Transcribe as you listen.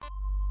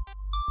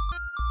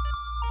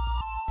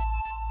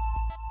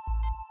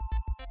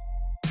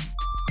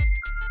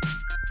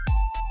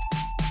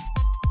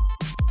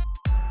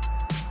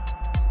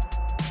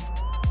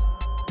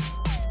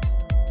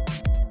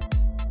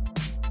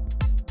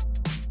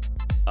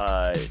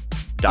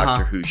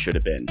Doctor Who should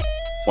have been.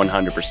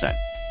 100%.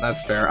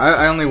 That's fair.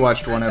 I only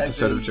watched one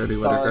episode of Jodie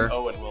Whittaker.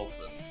 Owen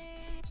Wilson.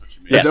 That's what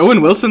you mean. Yes. Is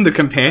Owen Wilson the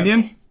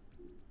companion?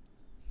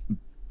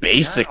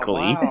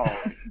 Basically. Yeah,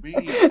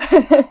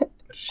 wow.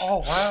 Oh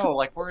wow,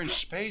 like we're in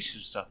space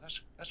and stuff.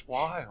 That's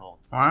wild.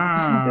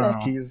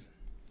 Wow. Keys.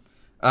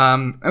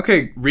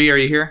 Okay, Ree, are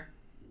you here?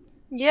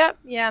 Yep,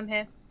 yeah, I'm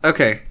here.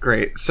 Okay,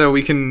 great. So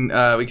we can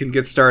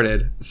get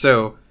started.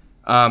 So,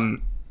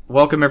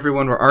 welcome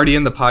everyone. We're already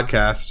in the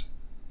podcast.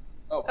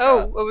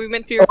 Oh, are we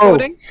meant to be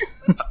recording?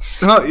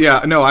 Oh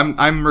yeah, no,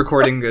 I'm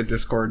recording the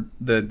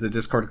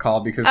Discord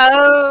call because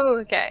Oh,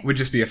 okay. it would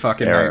just be a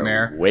fucking There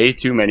nightmare. are way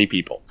too many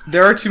people.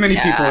 There are too many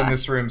people Yeah. in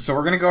this room, so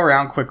we're gonna go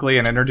around quickly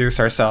and introduce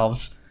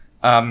ourselves.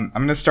 I'm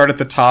gonna start at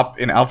the top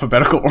in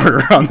alphabetical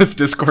order on this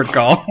Discord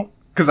call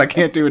because I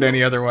can't do it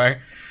any other way.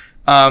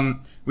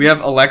 We have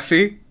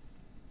Alexi.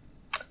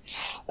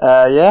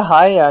 Yeah,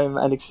 hi, I'm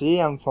Alexis.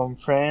 I'm from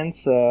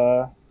France.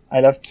 I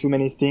love too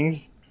many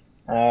things,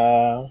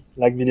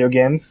 like video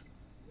games,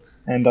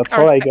 and that's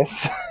all, I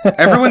guess.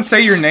 Everyone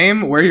say your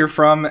name, where you're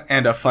from,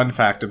 and a fun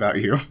fact about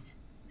you. Fun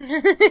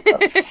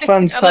I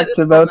like fact this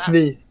about format.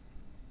 me.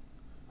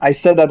 I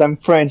said that I'm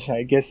French.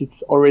 I guess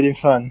it's already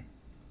fun.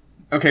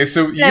 Okay,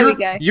 so There we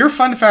go. your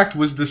fun fact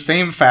was the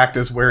same fact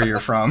as where you're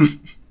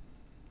from.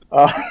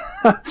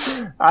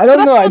 I don't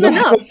Well, know. I that's don't fun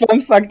have a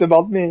fun fact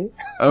about me.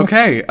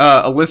 Okay,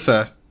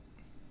 Alyssa.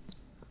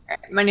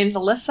 My name's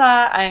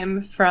Alyssa.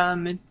 I'm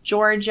from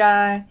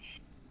Georgia,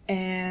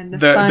 and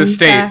The fun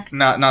state, fact-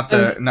 not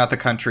Those- the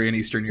country in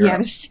Eastern yeah,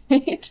 Europe. the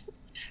state.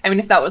 I mean,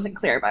 if that wasn't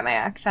clear by my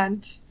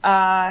accent.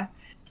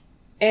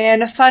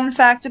 And a fun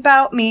fact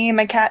about me: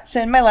 my cat's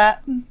in my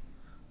lap.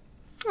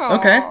 Aw.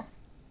 Okay.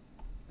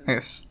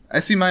 Yes, I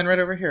see mine right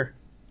over here.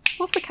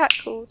 What's the cat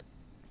called?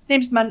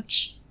 Name's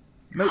Munch.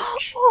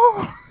 Mooch.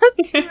 Oh,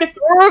 that's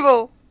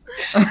horrible.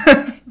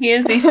 He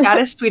is the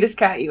fattest, sweetest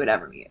cat you would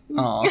ever meet.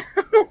 Aw.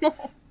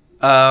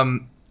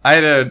 I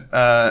had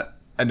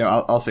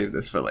no, I'll save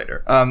this for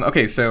later.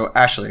 Okay, so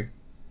Ashley.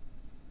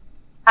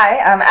 Hi,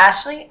 I'm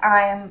Ashley.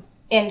 I'm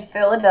in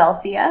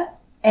Philadelphia,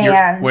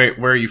 and Wait,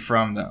 where are you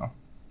from though?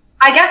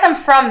 I guess I'm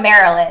from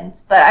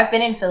Maryland, but I've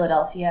been in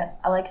Philadelphia.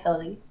 I like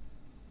Philly.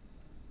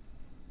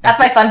 That's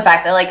my fun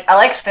fact. I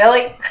like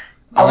Philly.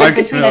 I live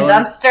between Philly. a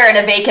dumpster and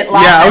a vacant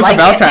lot. Yeah, I was like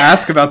about it. to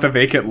ask about the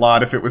vacant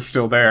lot if it was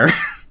still there.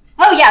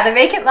 Oh yeah, the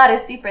vacant lot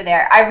is super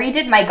there. I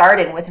redid my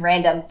garden with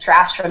random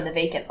trash from the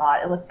vacant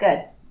lot. It looks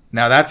good.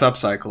 Now that's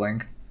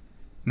upcycling.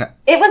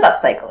 It was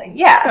upcycling.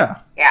 Yeah.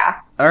 Yeah.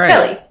 All right.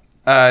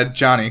 Philly.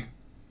 Johnny.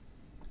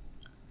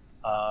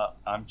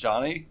 I'm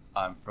Johnny.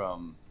 I'm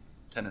from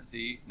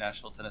Tennessee,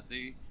 Nashville,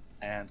 Tennessee.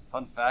 And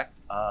fun fact,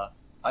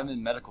 I'm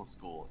in medical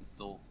school and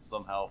still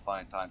somehow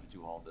find time to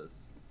do all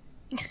this.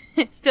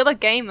 Still a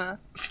gamer.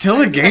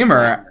 Still a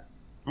gamer.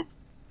 You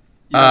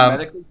know,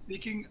 medically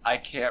speaking, I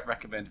can't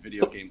recommend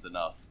video games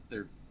enough.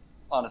 They're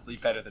honestly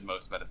better than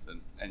most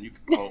medicine, and you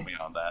can quote me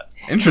on that.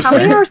 How many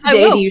Interesting. hours a I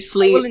day will. do you I will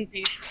sleep?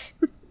 indeed.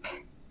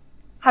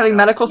 Having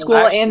medical No, school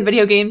actually- and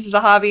video games is a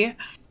hobby.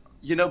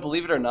 You know,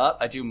 believe it or not,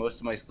 I do most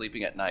of my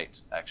sleeping at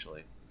night,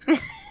 actually.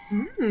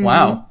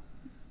 Wow.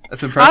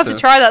 That's I'll have impressive. to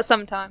try that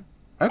sometime.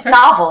 It's Okay.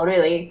 novel,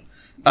 really.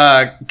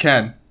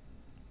 Ken.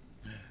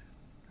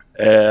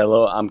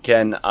 Hello, I'm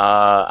Ken.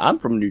 I'm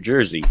from New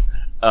Jersey.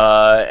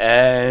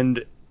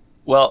 And,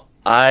 well,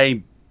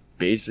 I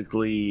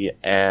basically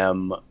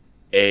am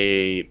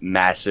a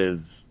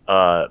massive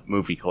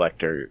movie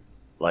collector.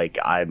 Like,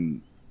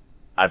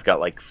 I've got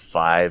like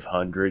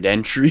 500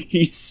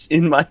 entries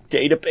in my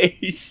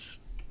database.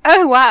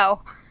 Oh,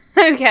 wow.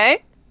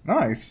 Okay.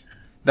 Nice.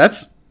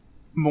 That's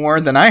more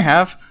than I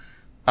have.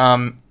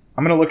 I'm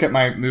gonna look at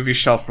my movie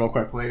shelf real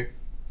quickly.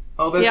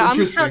 Oh, that's yeah, I'm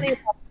interesting. counting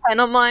 10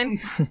 on mine.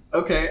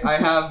 Okay, I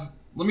have.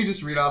 Let me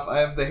just read off. I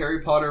have the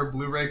Harry Potter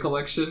Blu-ray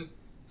collection,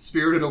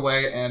 Spirited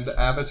Away, and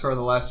Avatar: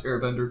 The Last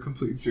Airbender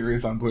complete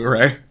series on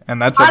Blu-ray,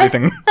 and that's Honestly,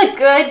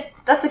 everything.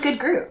 that's a good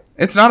group.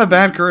 It's not a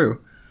bad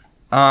crew.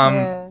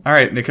 Yeah. All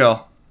right,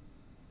 Nikhil.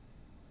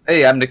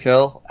 Hey, I'm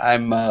Nikhil.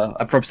 I'm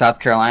from South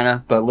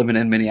Carolina, but living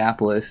in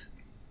Minneapolis.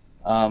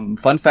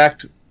 Fun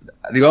fact: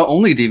 the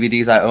only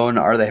DVDs I own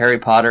are the Harry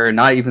Potter,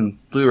 not even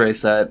Blu-ray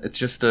set. It's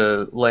just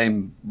a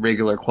lame,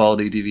 regular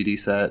quality DVD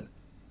set.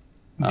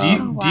 Do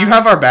you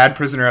have our Bad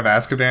Prisoner of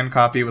Azkaban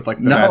copy with like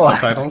the No, bad I-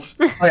 subtitles?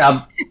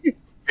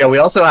 Yeah, we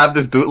also have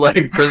this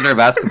bootleg Prisoner of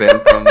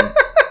Azkaban from.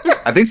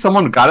 I think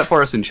someone got it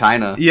for us in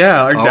China.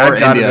 Yeah, our dad Or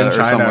got India it in or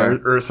China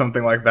somewhere. or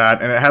something like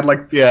that, and it had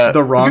like Yeah.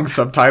 the wrong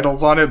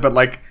subtitles on it, but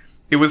like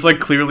it was like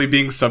clearly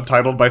being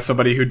subtitled by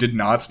somebody who did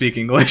not speak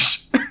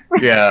English.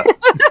 Yeah.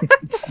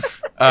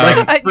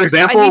 I For need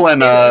example,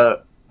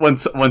 to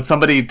when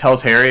somebody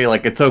tells Harry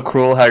like it's so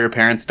cruel how your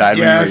parents died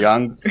when you Yes. were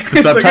young, the It's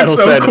like, subtitle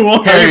 "It's so said, cool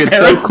how "Harry, your it's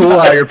so parents cool how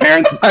died." your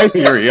parents died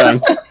when you were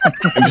young."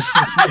 And just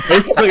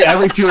basically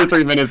every 2 or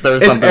 3 minutes there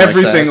was It's something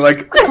everything.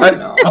 like Like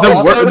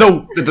Also,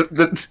 the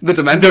the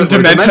Dementos.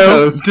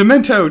 Dementos.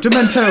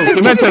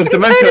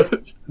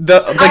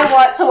 The I like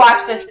want to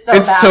watch this so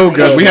it's badly. so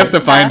good. We have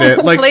to find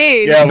it. Like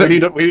Please. Yeah,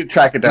 The- we need to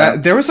track it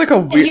down. there was like a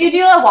Can weird. you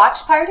do a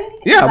watch party?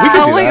 Yeah, we Is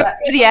could Oh do my that.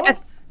 god,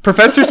 yes.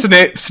 Professor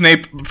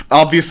Snape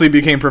obviously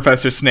became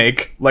Professor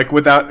Snake. Like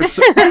without.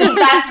 I mean,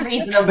 that's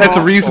reasonable. That's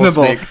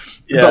reasonable. Snake.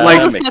 Yeah, But, like,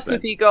 All that the makes sense.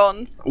 subtlety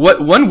gone.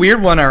 What one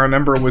weird one I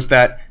remember was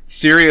that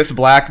Sirius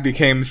Black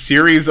became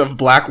Series of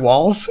Black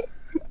Walls.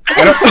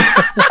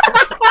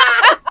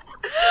 I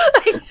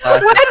Where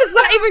does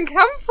that even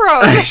come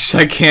from?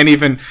 I can't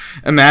even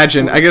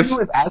imagine. I guess.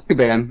 With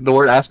Azkaban, the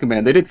word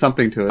Azkaban, they did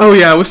something to it. Oh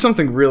yeah, it was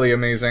something really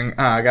amazing. We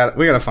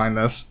gotta find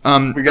this.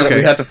 we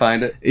have to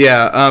find it.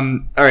 Yeah.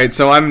 All right.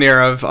 So I'm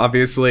Nirav,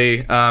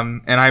 obviously,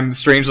 and I'm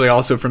strangely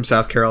also from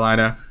South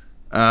Carolina.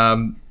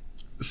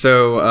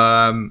 So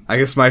I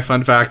guess my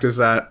fun fact is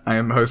that I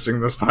am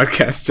hosting this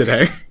podcast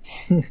today.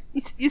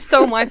 You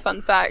stole my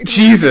fun fact.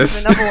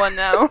 Jesus. Another one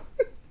now.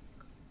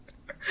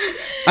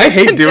 I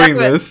hate doing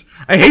Damn it. this.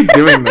 I hate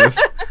doing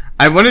this.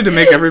 I wanted to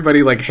make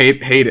everybody like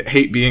hate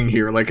being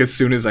here like as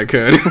soon as I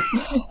could.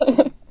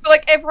 But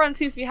like everyone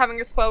seems to be having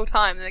a swell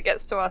time, and it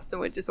gets to us,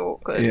 and we're just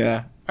awkward.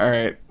 Yeah. All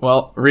right.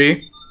 Well,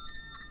 Ree.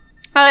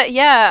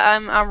 Yeah.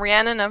 I'm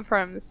Rhiannon. I'm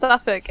from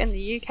Suffolk in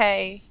the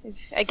UK.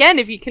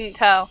 If you couldn't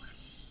tell,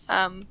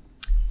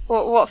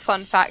 what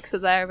fun facts are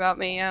there about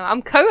me?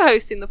 I'm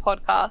co-hosting the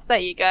podcast. There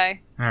you go.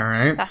 All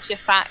right. That's your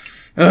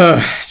fact.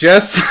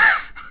 Jess.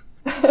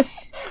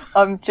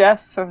 I'm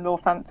Jess from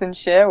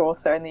Northamptonshire,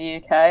 also in the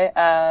UK,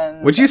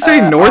 and Would you say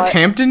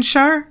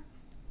Northamptonshire?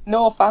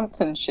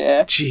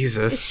 Northamptonshire. It's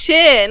Jesus.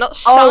 sheer, not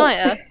Oh.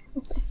 shire.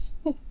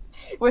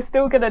 We're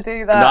still gonna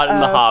do that Not in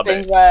the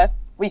Hobbit. thing where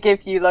we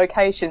give you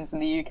locations in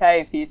the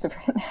UK for you to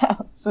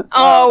pronounce. as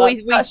Oh, well.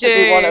 we that should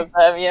be do. one of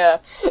them, yeah.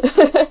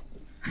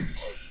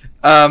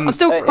 I'm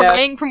still But, yeah.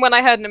 crying from when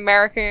I heard an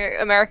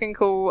American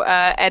call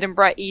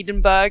Edinburgh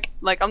Edinburgh.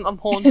 Like I'm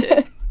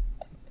haunted.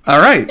 All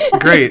right.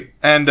 Great.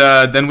 And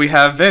then we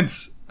have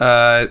Vince.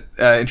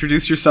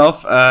 Introduce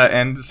yourself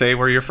and say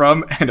where you're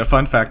from and a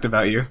fun fact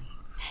about you.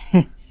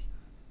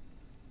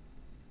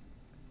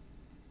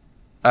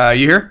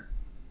 You here?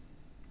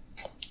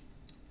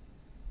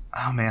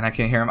 Oh man, I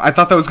can't hear him. I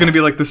thought that was gonna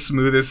be like the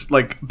smoothest,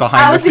 like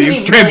behind the was gonna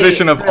scenes be really,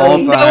 transition of really- all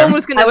No one time.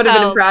 was gonna I would've been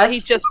tell. impressed. He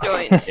just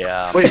joined.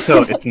 Yeah. Wait,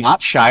 so it's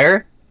not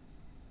Shire?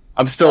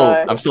 I'm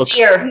still.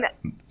 Cheer.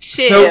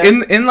 Shit. So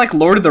in like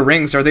Lord of the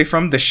Rings, are they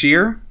from the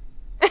Sheer?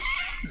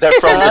 They're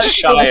from the That's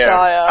from the Shire.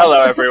 Shire.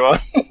 Hello, everyone.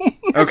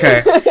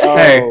 Okay.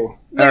 Hey. Oh.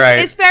 All right.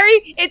 It's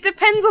very. It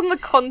depends on the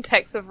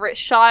context, whether it's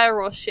Shire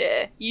or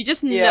Sheer. You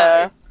just Yeah.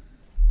 know.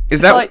 Is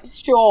It's that like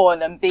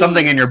Sean and Bean.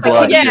 Something in your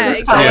blood. Yeah, You're-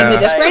 exactly. Find Yeah. the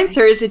difference,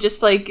 or is it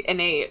just like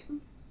innate?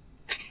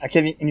 I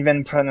can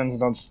even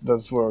pronounce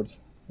those words.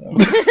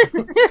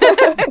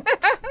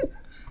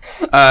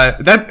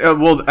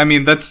 well, I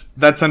mean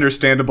that's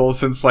understandable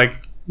since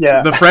like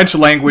Yeah. the French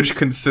language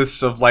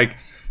consists of like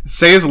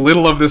say as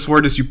little of this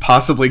word as you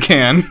possibly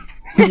can.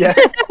 Yeah.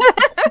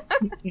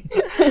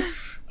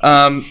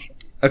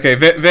 Okay,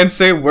 Vince,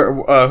 say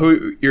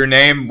who your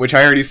name, which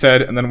I already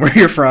said, and then where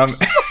you're from,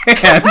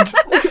 and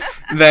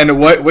then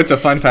what's a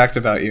fun fact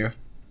about you?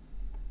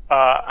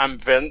 I'm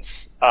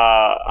Vince.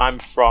 I'm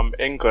from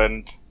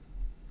England.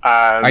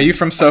 And Are you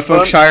from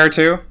Suffolkshire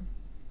too?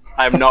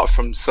 I'm not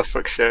from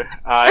Suffolkshire.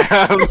 I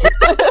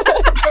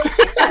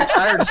am.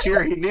 Tired of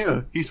Sheer, he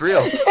knew. He's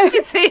real.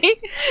 You see,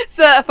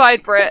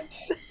 certified Brit.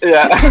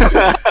 Yeah.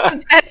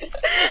 Test.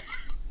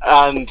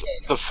 And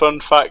the fun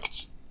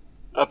fact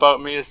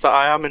about me is that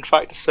I am, in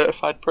fact, a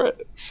certified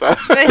Brit. So.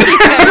 There you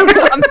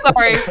go. I'm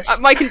sorry.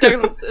 My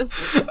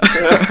condolences.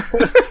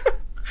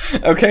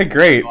 Okay,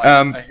 great.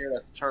 I hear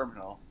that's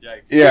terminal.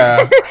 Yikes.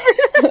 Yeah.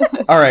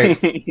 All right.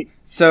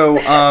 So,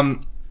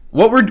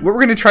 what we're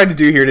going to try to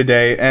do here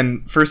today,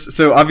 and first,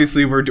 so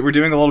obviously we're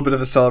doing a little bit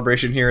of a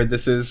celebration here.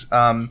 This is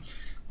going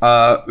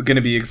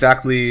to be this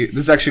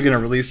is actually going to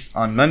release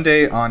on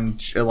Monday, on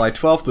July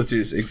 12th, which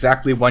is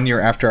exactly 1 year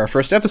after our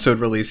first episode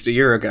released a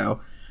year ago,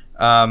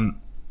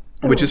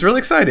 which is really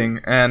exciting.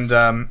 And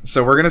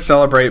so we're going to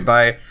celebrate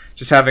by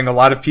just having a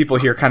lot of people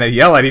here kind of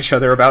yell at each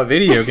other about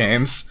video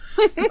games.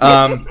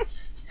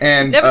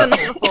 And Never done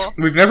that before.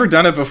 we've never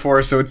done it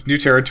before, so it's new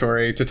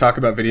territory to talk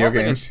about video I don't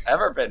think games. it's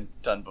ever been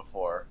done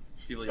before.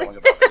 People yelling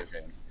about video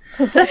games.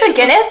 Is this a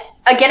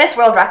Guinness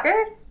World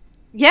Record?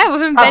 Yeah, we've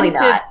Probably invented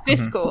not.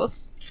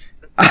 discourse.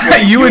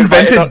 You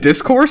invented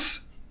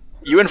discourse?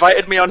 You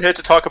invited me on here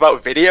to talk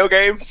about video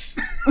games?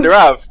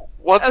 Nirav,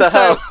 what I'm the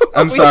sorry. hell?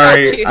 I'm We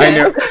sorry. got you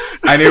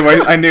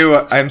I knew.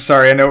 I'm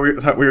sorry. I know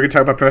we thought we were going to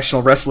talk about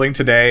professional wrestling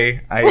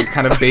today. I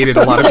kind of baited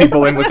a lot of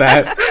people in with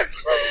that.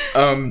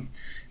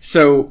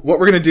 So what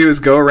we're going to do is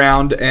go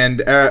around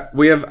and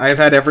I've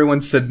had everyone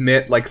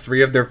submit like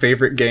 3 of their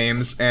favorite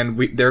games, and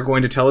they're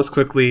going to tell us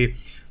quickly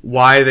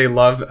why they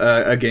love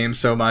a game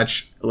so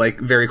much,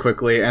 like very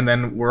quickly, and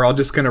then we're all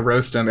just going to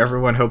roast them.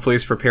 Everyone hopefully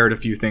has prepared a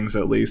few things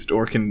at least,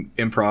 or can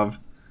improv.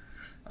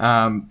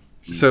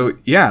 So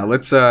yeah,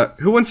 let's.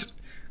 Who wants?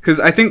 because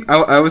I think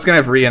I was gonna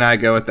have Rhea and I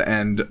go at the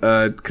end,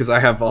 because I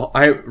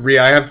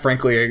have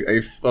frankly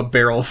a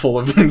barrel full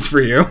of ones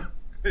for you.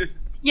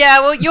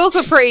 Yeah, well, yours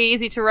were pretty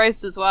easy to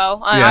roast as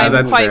well.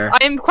 That's fair. I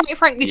am quite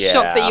frankly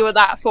shocked that you were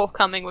that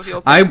forthcoming with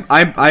your I picks.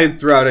 I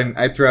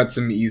threw out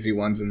some easy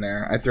ones in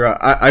there.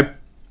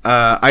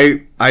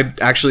 I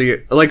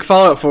actually like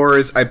Fallout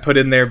 4's. I put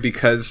in there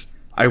because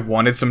I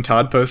wanted some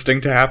Todd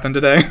posting to happen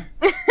today.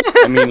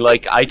 I mean,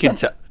 like I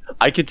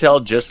could tell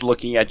just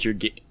looking at your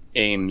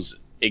games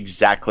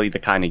exactly the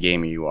kind of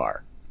gamer you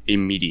are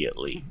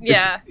immediately.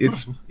 Yeah,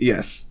 it's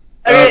yes.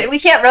 We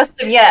can't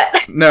roast him yet.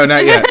 No,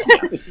 not yet.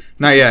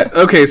 Not yet.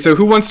 Okay, so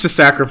who wants to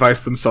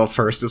sacrifice themselves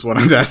first is what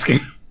I'm asking.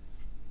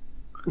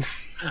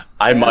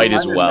 I might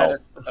as well.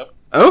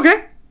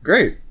 Okay,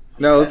 great.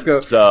 No, let's go.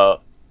 So,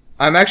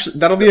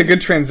 that'll be a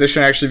good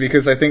transition actually,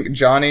 because I think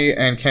Johnny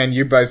and Ken,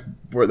 you guys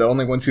were the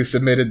only ones who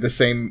submitted the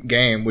same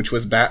game, which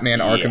was Batman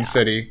Arkham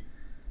City.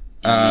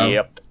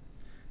 Yep.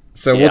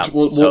 So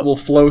we'll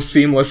flow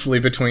seamlessly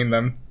between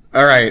them.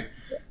 All right.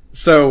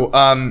 So,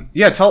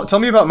 tell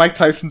me about Mike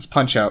Tyson's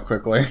Punch-Out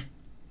quickly.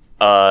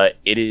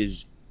 It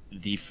is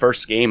the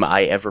first game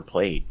I ever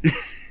played.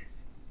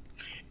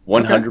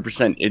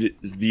 100%. It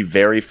is the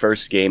very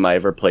first game I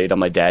ever played on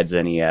my dad's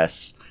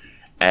NES,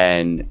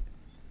 and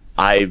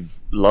I've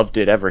loved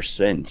it ever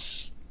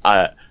since.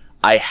 I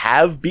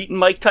have beaten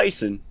Mike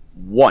Tyson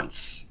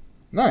once.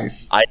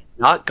 Nice. I've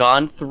not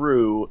gone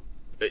through,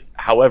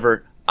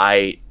 however,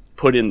 I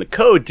put in the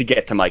code to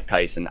get to Mike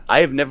Tyson.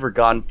 I have never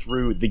gone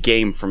through the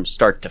game from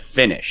start to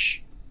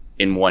finish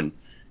in one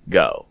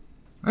go.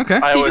 Okay.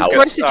 You just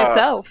roasted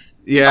yourself.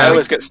 Yeah. I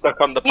always get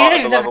stuck on the part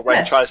of the level when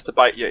it tries to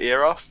bite your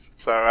ear off,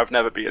 so I've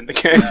never beaten the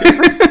game.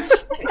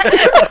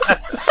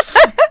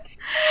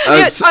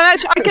 I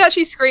can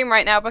actually scream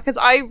right now because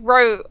I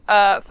wrote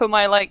for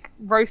my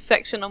roast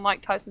section on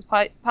Mike Tyson's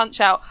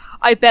Punch-Out.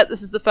 I bet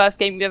this is the first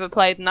game you've ever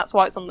played, and that's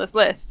why it's on this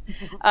list.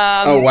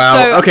 Oh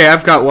wow! Okay,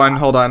 I've got one.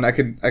 Hold on, I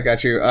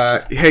got you.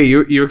 Hey,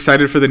 you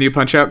excited for the new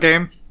Punch-Out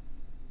game?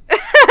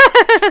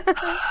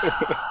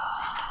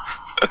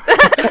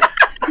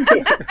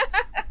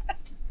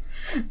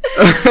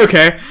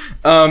 Okay.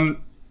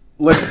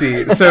 Let's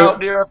see. So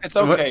it's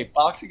okay.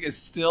 Boxing is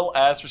still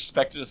as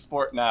respected a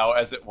sport now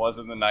as it was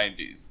in the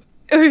 90s.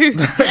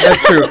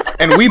 That's true.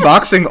 And Wii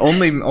Boxing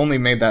only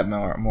made that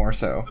more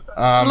so.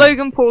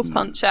 Logan Paul's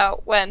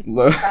Punch-Out when.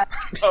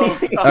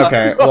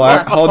 Okay.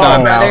 Well, hold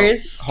on now.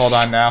 Hold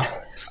on now.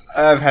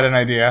 I've had an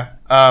idea.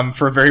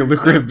 For a very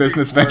lucrative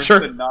business venture.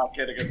 Worse than not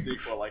getting a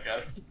sequel, I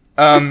guess.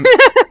 All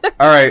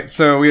right.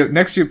 So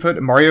next you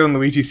put Mario and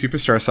Luigi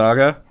Superstar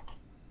Saga.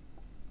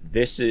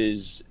 This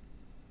is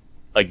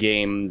a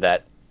game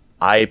that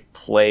I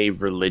play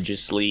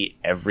religiously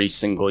every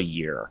single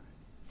year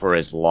for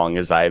as long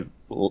as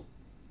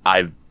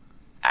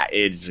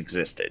it's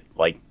existed.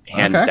 Like,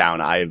 hands down,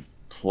 I've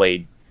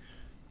played.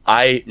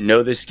 I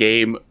know this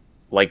game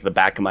like the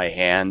back of my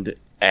hand,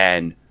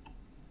 and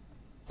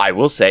I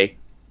will say,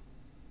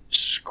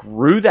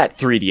 screw that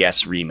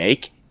 3DS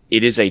remake.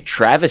 It is a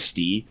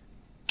travesty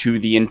to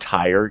the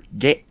entire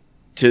game,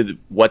 to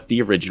what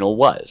the original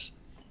was.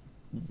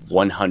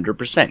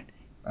 100%.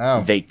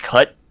 Oh. They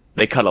cut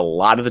a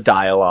lot of the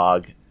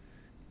dialogue.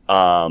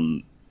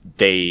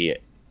 They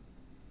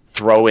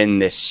throw in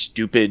this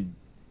stupid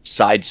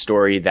side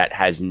story that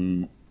has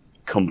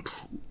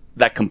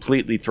that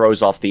completely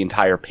throws off the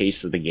entire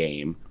pace of the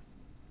game,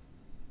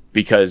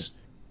 because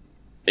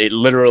it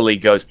literally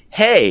goes,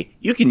 "Hey,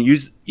 you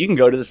can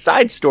go to the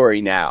side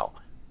story now.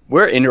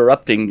 We're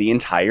interrupting the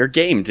entire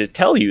game to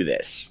tell you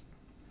this."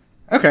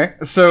 Okay,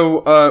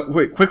 so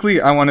wait,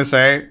 quickly, I want to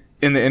say,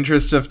 in the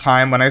interest of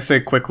time, when I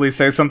say quickly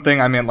say something,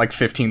 I mean like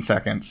 15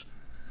 seconds.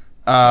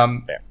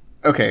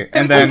 Okay,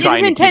 and then it's a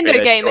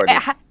Nintendo game.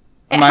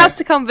 It has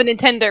to come with a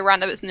Nintendo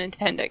run if it's a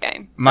Nintendo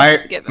game.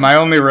 My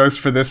only roast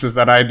for this is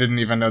that I didn't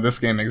even know this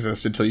game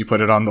existed till you put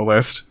it on the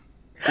list.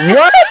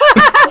 What?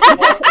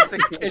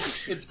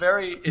 It's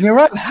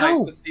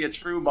nice to see a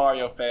true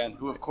Mario fan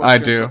who, of course, I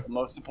cares do. about the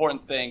most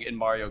important thing in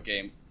Mario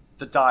games: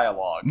 the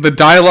dialogue. The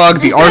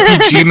dialogue, the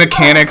RPG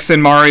mechanics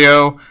in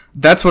Mario.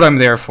 That's what I'm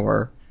there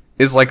for.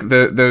 Is like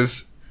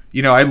those.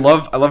 I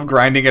love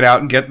grinding it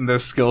out and getting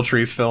those skill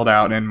trees filled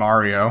out in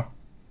Mario.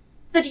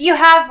 So do you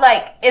have,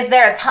 is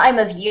there a time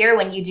of year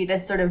when you do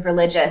this sort of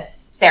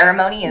religious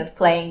ceremony of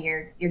playing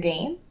your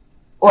game?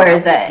 Or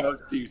is it...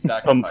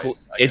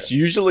 It's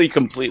usually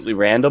completely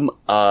random.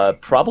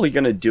 Probably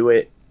going to do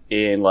it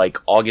in,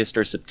 August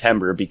or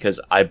September, because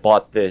I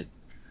bought a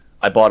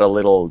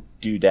little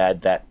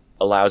doodad that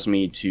allows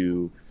me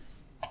to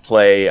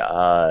play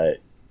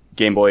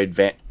Game Boy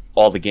Advance,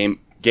 all the Game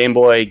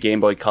Boy,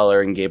 Game Boy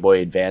Color, and Game Boy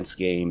Advance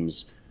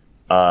games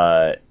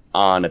on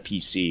a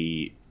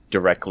PC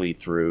directly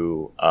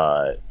through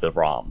the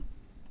ROM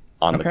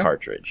on the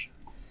cartridge.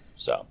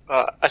 So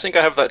I think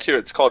I have that too.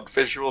 It's called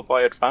Visual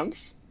Boy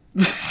Advance.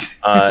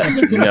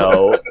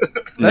 No,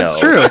 that's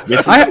true.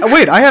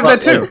 I have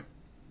that too.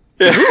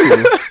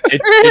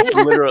 It's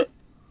literally,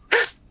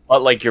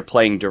 but you're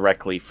playing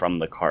directly from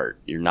the cart.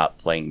 You're not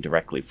playing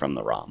directly from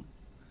the ROM.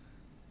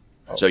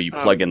 So you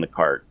plug in the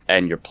cart,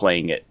 and you're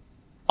playing it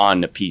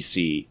on the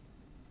PC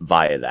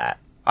via that.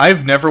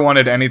 I've never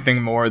wanted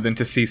anything more than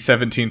to see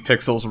 17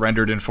 pixels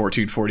rendered in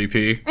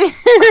 1440p.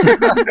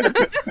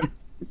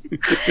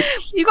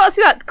 You got to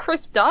see that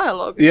crisp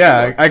dialogue.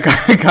 Yeah, I gotta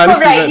see right,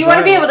 that you want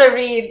to be dialogue. able to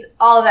read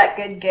all that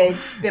good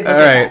biblical All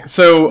right, text.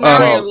 so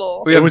Mario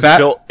lore. we It have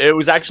was It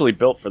was actually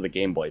built for the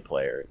Game Boy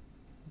player.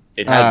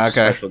 It has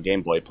okay. special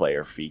Game Boy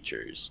player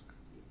features.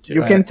 too.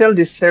 You can tell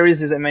this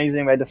series is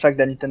amazing by the fact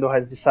that Nintendo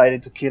has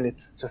decided to kill it,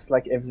 just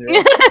like F-Zero.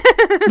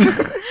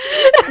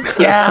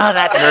 Yeah,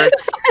 that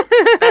hurts.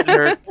 That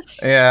hurts.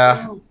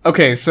 Yeah.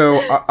 Okay,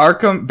 so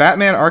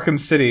Batman Arkham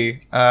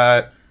City.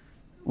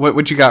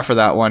 What you got for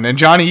that one? And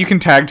Johnny, you can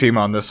tag team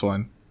on this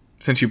one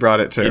since you brought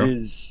it too.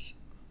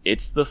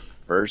 It's the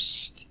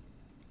first.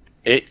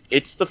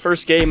 It's the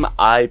first game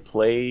I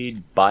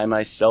played by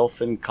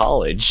myself in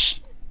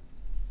college.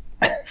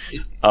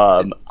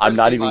 I'm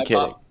not even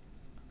kidding.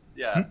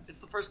 Yeah, it's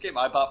the first game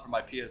I bought for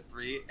my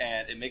PS3,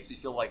 and it makes me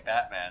feel like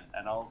Batman,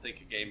 and I don't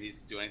think a game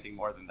needs to do anything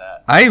more than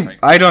that.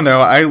 I don't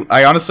know.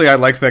 I honestly I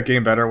liked that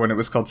game better when it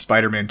was called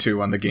Spider-Man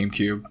 2 on the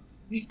GameCube.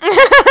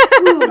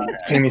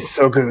 This game is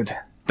so good.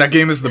 That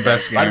game is the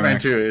best game. Spider-Man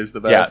 2 is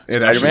the Yeah, best.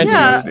 It actually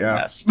Spider-Man is. 2 is the Yeah.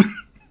 best.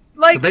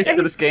 Like, So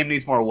basically, this game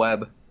needs more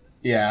web.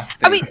 Yeah.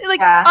 I mean, like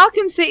Yeah.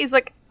 Arkham City is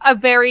like a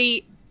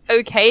very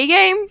okay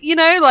game, you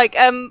know. Like,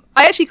 I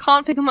actually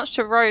can't think of much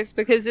to roast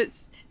because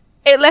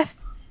it left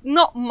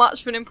not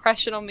much of an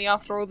impression on me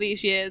after all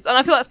these years, and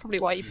I feel that's probably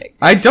why you picked it.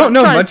 I don't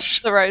know Trying to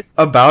much the roast.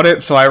 about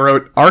it, so I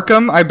wrote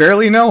Arkham. I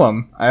barely know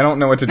him. I don't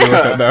know what to do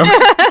with it though.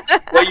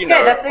 Well, you That's good,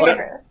 know, that's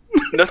vigorous.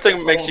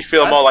 nothing makes you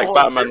feel more like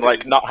Batman,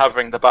 like not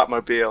having the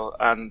Batmobile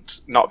and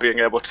not being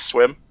able to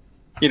swim.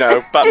 You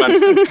know,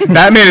 Batman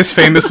Batman is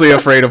famously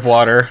afraid of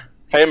water.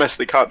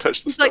 famously can't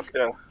touch the He's stuff. like-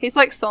 Yeah. He's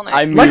like Sonic.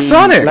 I mean, Like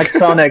Sonic. Like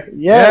Sonic.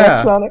 Yeah.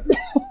 Yeah, Sonic.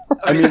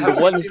 I mean, the have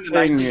you one seen the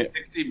thing-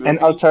 1960 movie? And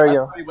Altaria. Last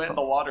time he went in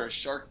the water, a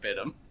shark bit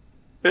him.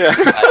 Yeah.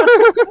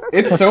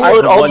 It's so I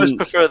would The almost one-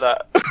 prefer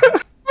that.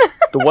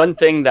 The one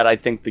thing that I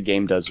think the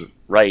game does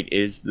right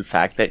is the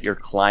fact that you're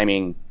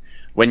climbing.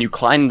 When you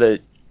climb the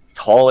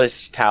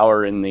tallest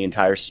tower in the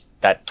entire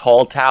that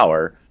tall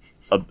tower,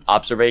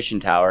 observation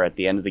tower at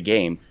the end of the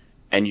game,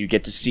 and you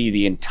get to see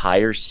the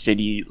entire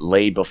city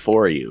lay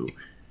before you.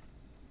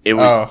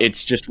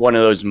 It's just one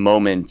of those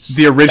moments.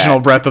 the original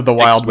that Breath of the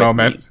sticks Wild with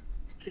moment.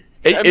 me.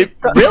 It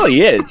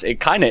really is. It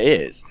kind of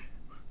is.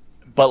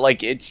 But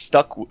like it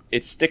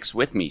sticks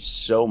with me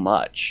so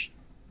much.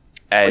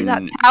 Like And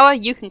that tower,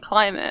 you can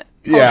climb it.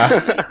 Yeah.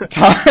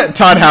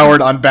 Todd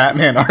Howard on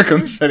Batman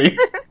Arkham City.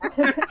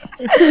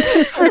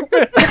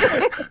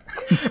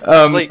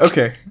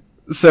 Okay.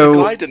 So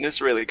Gliding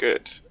is really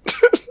good.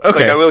 okay.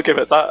 Like, I will give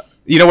it that.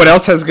 You know what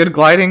else has good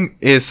gliding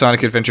is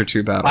Sonic Adventure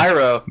 2 Battle.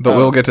 Pyro. But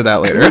we'll get to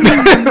that later.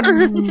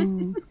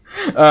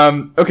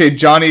 Okay,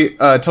 Johnny,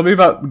 tell me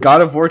about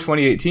God of War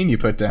 2018 you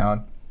put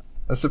down.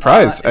 A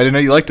surprise. I didn't know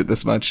you liked it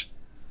this much.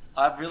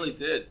 I really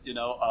did. You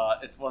know,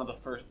 it's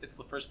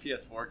the first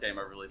PS4 game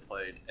I really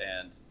played,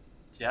 and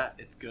yeah,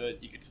 it's good.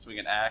 You get to swing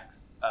an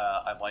axe.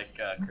 I like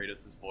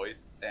Kratos'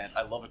 voice, and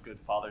I love a good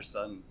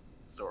father-son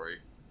story.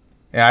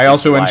 Yeah, I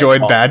also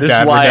enjoyed Bad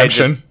Dad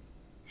Redemption.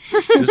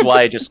 This is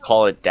why I just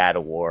call it Dad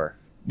of War.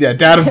 Yeah,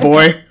 Dad of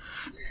Boy.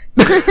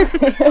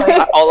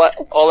 All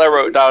I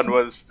wrote down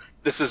was,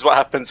 this is what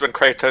happens when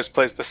Kratos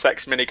plays the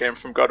sex minigame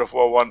from God of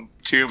War 1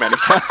 too many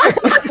times.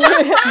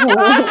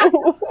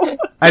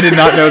 I did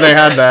not know they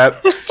had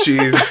that.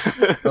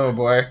 Jeez. Oh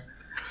boy.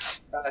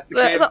 It's a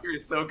game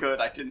series so good,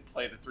 I didn't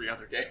play the 3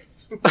 other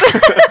games.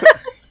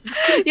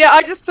 Yeah,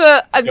 I just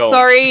put, I'm Yo.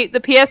 sorry, the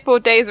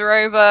PS4 days are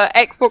over.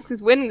 Xbox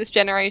is winning this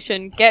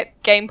generation.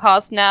 Get Game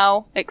Pass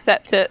now.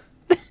 Accept it.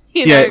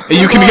 Yeah, know,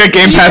 you can get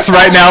Game You Pass can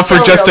right now show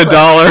for just real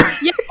 $1.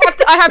 Yeah,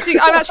 I'm actually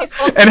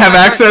sponsored And have by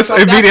access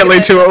Microsoft immediately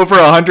after to over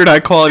 100 high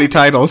quality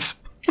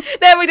titles. this.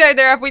 There we go,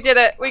 there we did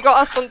it. We got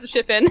our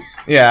sponsorship in.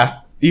 Yeah.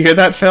 You hear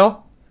that,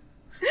 Phil?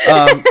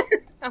 I'm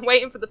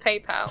waiting for the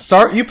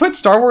PayPal. You put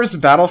Star Wars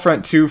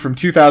Battlefront 2 from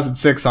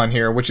 2006 on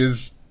here, which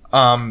is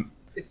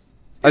It's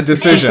a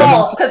decision.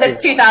 False, because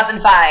it's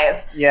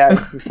 2005. Yeah,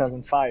 it's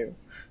 2005.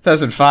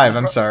 2005,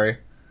 I'm sorry.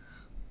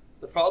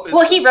 the problem is.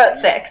 Well, he wrote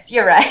 6.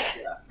 You're right.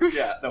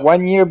 Yeah, no,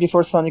 1 year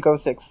before Sonic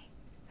 06.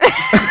 Everything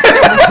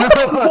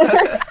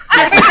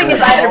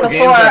is either All before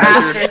games or are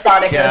after measured-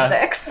 Sonic yeah.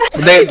 06.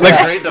 They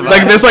Great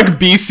divide. there's like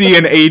BC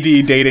and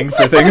AD dating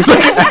for things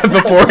like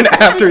before and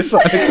after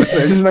Sonic 06.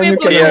 This is when you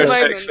People can know.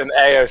 EO6 and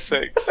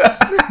AO6.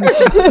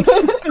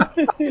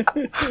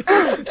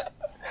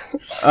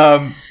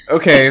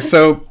 Okay,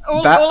 so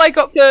All I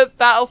got for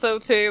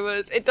Battlefield 2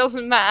 was, it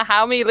doesn't matter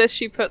how many lists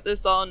you put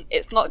this on,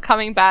 it's not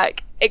coming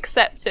back.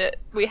 Accept it.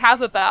 We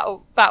have a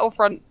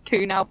Battlefront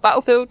 2 now.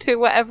 Battlefield 2,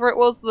 whatever it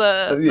was,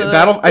 the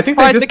Battle. I think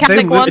they surprise just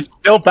mechanic one. It's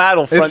still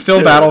Battlefront. it's still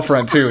 2.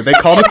 Battlefront 2. They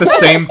called it the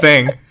same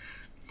thing.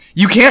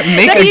 You can't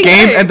make There a you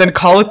game go. and then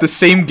call it the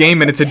same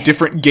game and it's a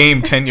different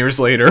game 10 years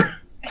later.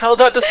 Hell,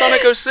 that to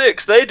Sonic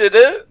 06. They did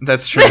it.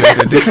 That's true. They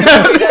did.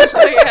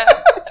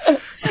 Yeah.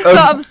 So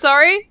I'm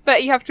sorry,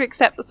 but you have to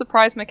accept the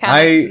surprise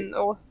mechanics.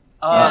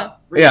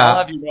 Rick, Yeah. I'll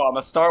have you know I'm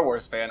a Star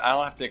Wars fan. I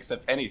don't have to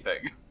accept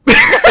anything.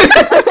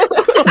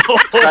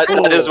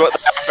 That is what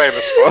they're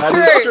famous for. That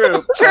is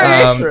true.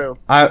 True.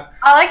 All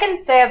I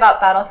can say about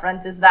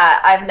Battlefront is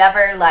that I've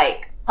never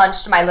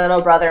punched my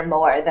little brother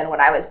more than when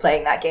I was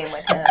playing that game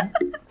with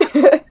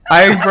him.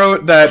 I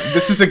wrote that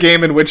this is a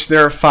game in which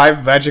there are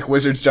 5 magic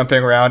wizards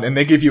jumping around, and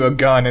they give you a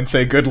gun and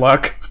say good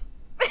luck.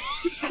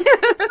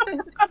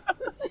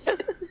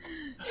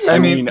 I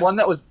mean, one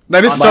that was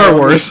that is on Star PSP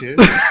Wars. too.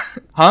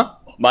 Huh?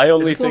 My Is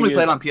only this the one thing we is,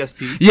 played on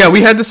PSP? Yeah,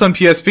 we had this on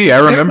PSP. I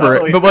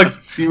remember it, but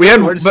we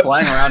had We're just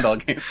flying around all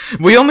game.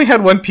 we only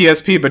had one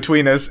PSP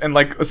between us, and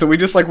so we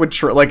just would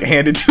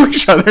hand it to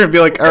each other and be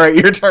like, "All right,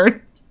 your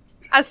turn."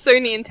 As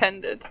Sony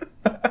intended.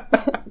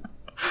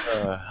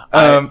 I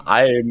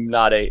am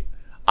not a.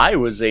 I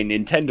was a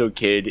Nintendo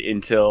kid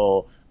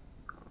until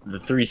the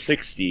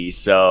 360,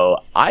 so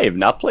I have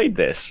not played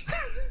this.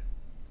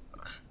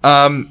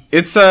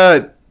 It's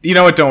you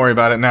know what? Don't worry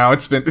about it now.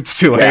 It's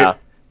too late. Yeah.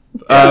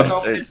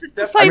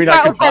 Just play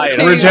Battlefront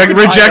 2.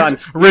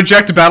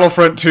 Reject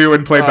Battlefront 2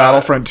 and play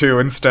Battlefront 2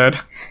 instead.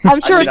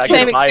 I'm sure it's I the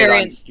same can buy it on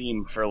experience.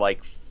 Steam for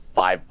like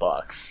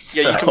 $5.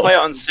 Yeah, you can play it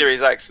on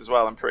Series X as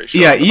well, I'm pretty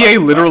sure. Yeah, EA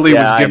literally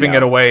was Yeah, I giving know.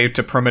 it away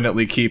to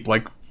permanently keep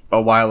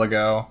a while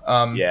ago.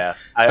 Yeah,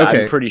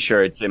 okay. I'm pretty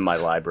sure it's in my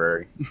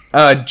library.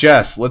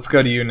 Jess, let's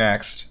go to you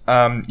next.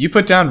 You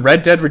put down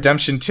Red Dead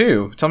Redemption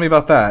 2. Tell me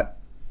about that.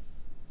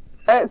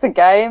 It's a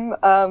game.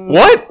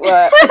 What?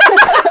 Where...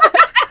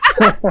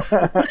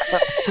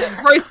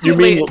 Roast You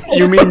mean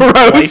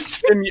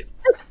Roast.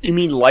 you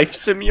mean Life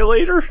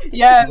Simulator?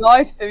 Yeah,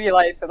 life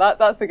simulator.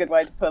 That's a good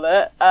way to put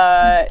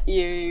it.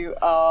 You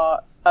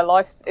are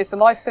It's a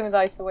life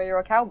simulator where you're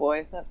a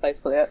cowboy. That's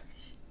basically it.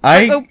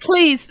 So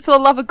please, for the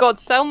love of God,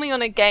 sell me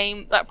on a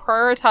game that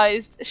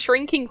prioritized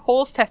shrinking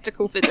horse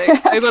testicle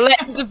physics over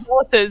letting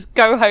divorces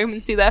go home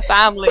and see their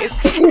families.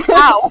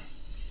 How?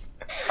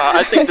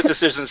 I think the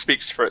decision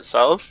speaks for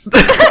itself.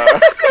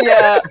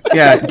 Yeah.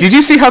 Yeah. Did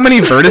you see how many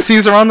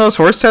vertices are on those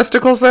horse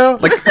testicles though?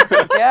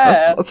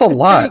 Yeah. That's a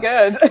lot.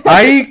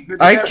 Pretty good.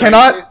 I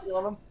cannot.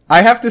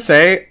 I have to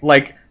say,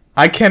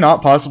 I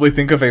cannot possibly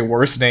think of a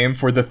worse name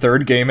for the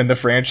third game in the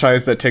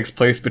franchise that takes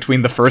place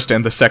between the first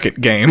and the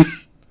second game.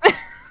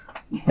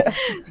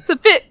 It's a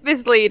bit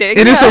misleading.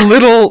 It is a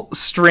little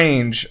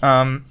strange.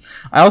 I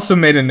also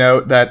made a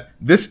note that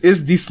this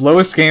is the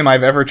slowest game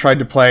I've ever tried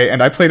to play,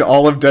 and I played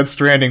all of Death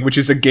Stranding, which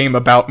is a game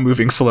about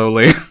moving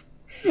slowly.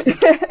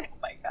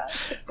 My God.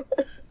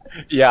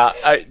 Yeah,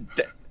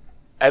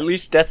 at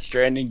least Death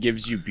Stranding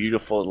gives you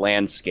beautiful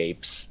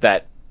landscapes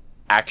that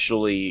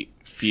actually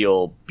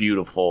feel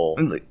beautiful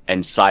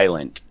and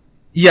silent.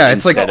 Yeah,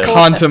 it's Instead of-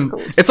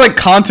 it's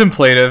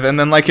contemplative, and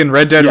then in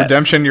Red Dead Yes.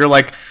 Redemption, you're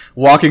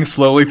walking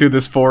slowly through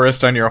this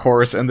forest on your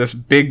horse, and this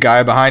big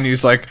guy behind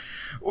you's like,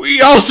 "We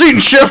all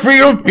seen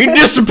Sheffield. He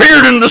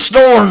disappeared in the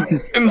storm."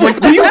 And it's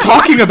what are you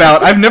talking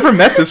about? I've never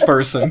met this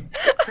person.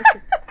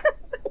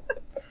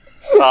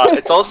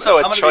 It's also I'm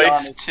a gonna be choice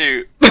honest.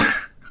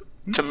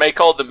 to make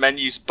all the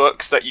menus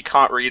books that you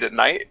can't read at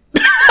night.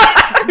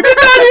 I did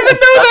not even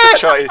know that.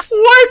 That's a choice.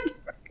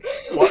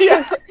 What?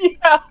 Yeah.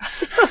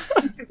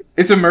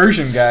 It's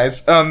immersion,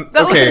 guys. That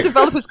was Okay. the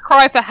developers'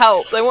 cry for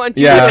help. They wanted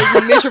to Yeah. be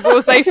as miserable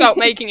as they felt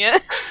making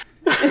it.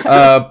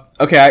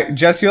 Okay,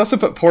 Jess, you also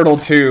put Portal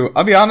 2.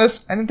 I'll be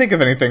honest, I didn't think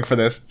of anything for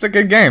this. It's a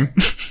good game.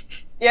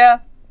 Yeah.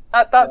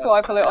 That's why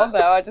I put it on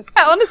there. I just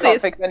Honestly, can't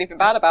it's- think of anything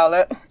bad about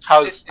it.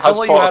 How's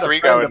Only you Portal had a 3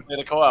 friend going? to play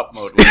the co-op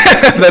mode.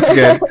 That's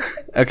good.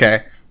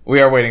 Okay,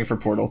 we are waiting for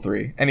Portal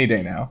 3 any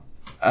day now.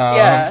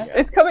 Yeah,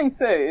 it's coming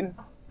soon.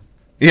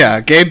 Yeah,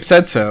 Gabe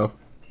said so.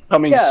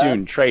 Coming Yeah.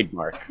 soon,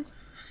 trademark.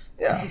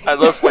 Yeah. I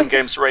love when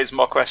games raise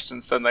more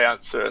questions than they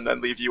answer and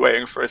then leave you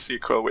waiting for a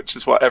sequel, which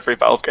is what every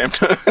Valve game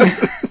does.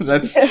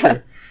 That's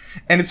true.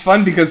 And it's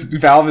fun because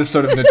Valve is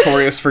sort of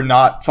notorious for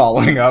not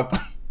following up.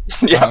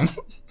 Yeah.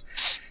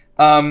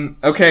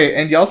 Okay,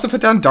 and you also put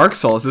down Dark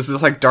Souls. Is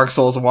this Dark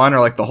Souls 1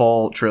 or the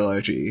whole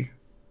trilogy?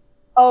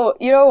 Oh,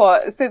 you know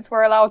what? Since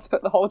we're allowed to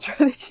put the whole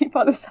trilogy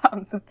by the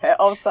sounds of it,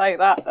 I'll say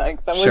that then.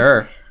 'Cause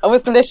I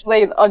was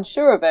initially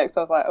unsure of it,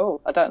 so I was like, oh,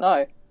 I don't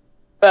know.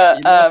 But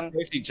You know what's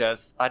crazy,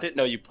 Jess? I didn't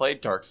know you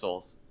played Dark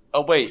Souls.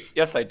 Oh wait,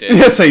 yes I did.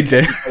 Yes, I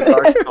did. I played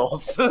Dark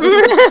Souls.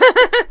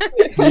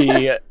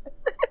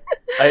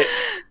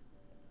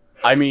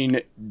 I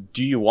mean,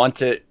 do you want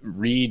to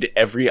read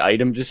every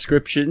item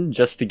description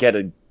just to get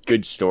a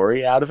good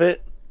story out of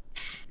it?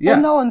 Yeah.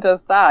 Well, no one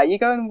does that. You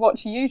go and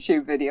watch a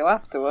YouTube video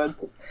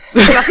afterwards.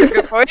 That's a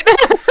good point.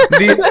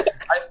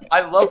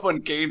 I love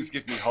when games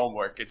give me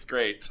homework. It's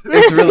great.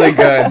 It's really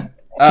good.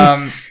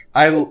 I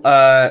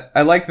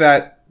like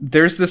that.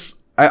 There's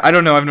this. I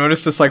don't know. I've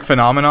noticed this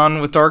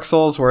phenomenon with Dark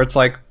Souls where it's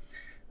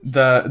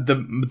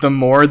the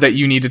more that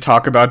you need to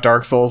talk about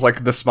Dark Souls,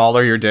 the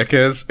smaller your dick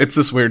is. It's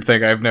this weird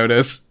thing I've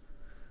noticed.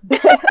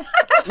 What?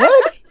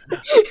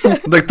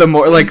 The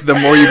more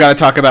you gotta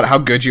talk about how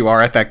good you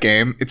are at that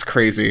game. It's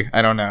crazy.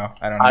 I don't know.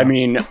 I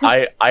mean,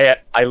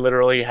 I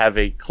literally have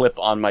a clip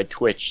on my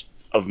Twitch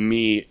of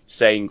me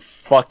saying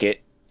 "fuck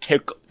it,"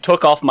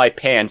 took off my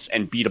pants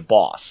and beat a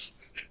boss.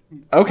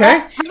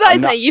 Okay. That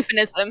isn't a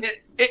euphemism.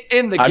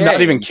 In the game. I'm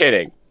not even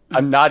kidding.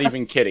 I'm not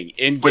even kidding.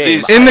 In game.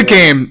 In the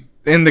game.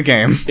 In the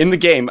game. In the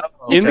game.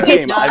 In the He's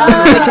game. not.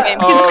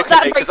 Oh,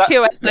 That okay, breaks 'cause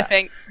 2S, I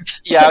think.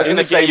 Yeah, I was In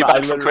gonna the say game, you I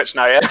banned from literally- Twitch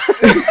now,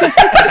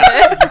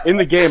 yeah. In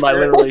the game, I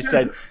literally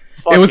said,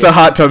 "Fuck It was a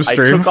hot tub I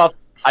stream. took off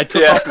my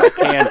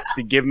pants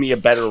to give me a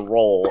better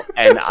roll,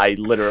 and I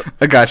literally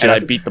I gotcha. and I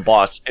beat the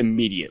boss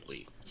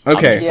immediately.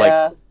 Okay. Just like,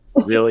 Yeah.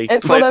 really?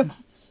 It's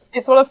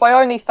one of my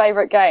only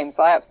favourite games.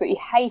 I absolutely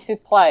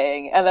hated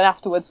playing, and then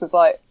afterwards was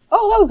like,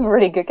 oh, that was a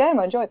really good game.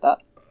 I enjoyed that.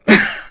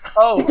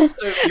 Oh,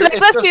 so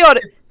Let's be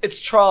honest.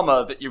 It's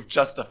trauma that you've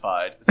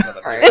justified. Is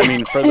what I'm I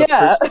mean, for the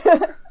Yeah.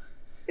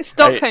 It's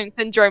Stockholm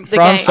Syndrome, the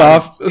game.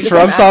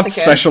 FromSoft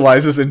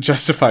specializes in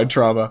justified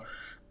trauma.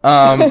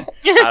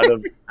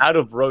 out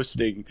of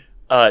roasting,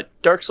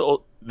 Dark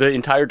Souls. The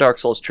entire Dark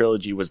Souls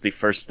trilogy was the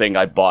first thing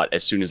I bought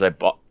as soon as I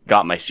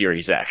got my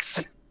Series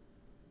X.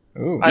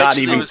 Ooh. I Not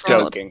actually even was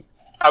joking.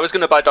 I was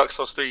gonna buy Dark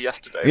Souls 3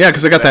 yesterday. Yeah,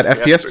 because I got that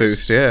FPS FPS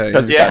boost. Yeah.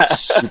 Because Yeah.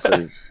 that's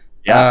super.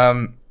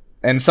 Yeah.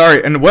 And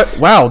sorry, and what?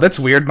 Wow, that's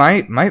weird.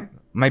 My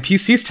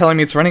PC's telling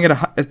me it's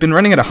been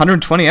running at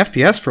 120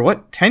 FPS for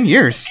what? 10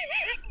 years.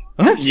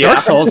 What? Yeah.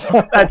 Dark Souls.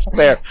 That's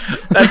fair.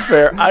 That's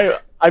fair.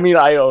 I mean,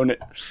 I own it.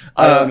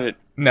 I own it.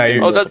 No,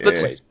 you. Oh,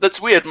 that's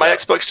weird. My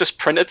Xbox just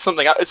printed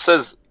something out. It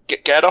says,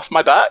 "Get off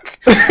my back."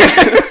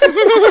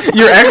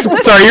 Your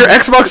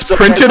Xbox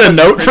printed a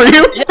note for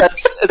you.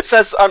 Yes, it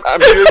says, "I'm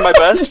doing my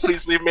best.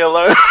 Please leave me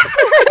alone."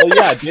 Well,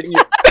 yeah. Didn't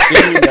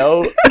you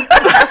know?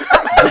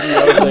 Didn't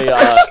you know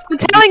I'm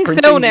telling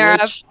printing Phil now.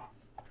 glitch-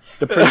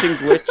 the printing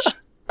glitch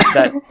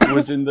that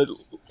was in the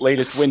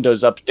latest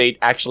Windows update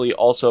actually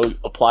also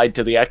applied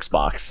to the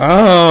Xbox.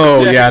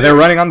 Oh yeah, they're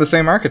running on the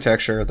same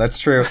architecture. That's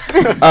true.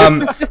 All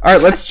right,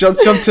 let's jump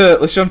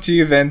to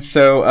you, Vince.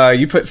 So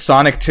you put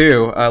Sonic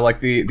 2, like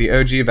the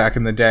OG back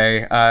in the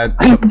day.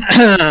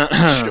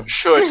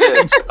 Sure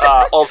did.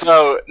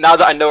 Although now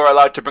that I know we're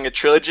allowed to bring a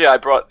trilogy, I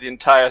brought the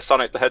entire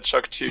Sonic the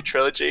Hedgehog 2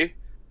 trilogy.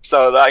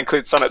 So that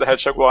includes Sonic the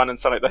Hedgehog 1 and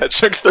Sonic the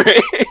Hedgehog 3.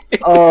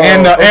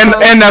 and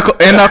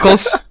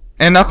Knuckles.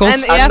 And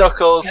Knuckles. Yeah.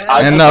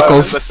 And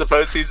Knuckles. I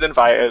suppose he's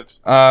invited.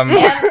 I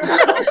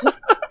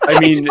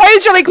mean,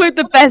 suppose you'll include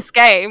the best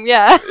game,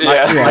 yeah.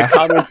 Yeah.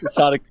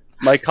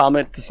 My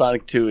comment to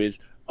Sonic 2 is,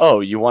 oh,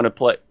 you want to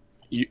play?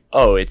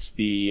 It's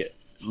the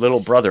little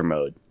brother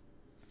mode.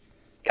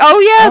 Oh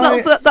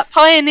yeah, that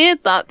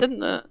pioneered that,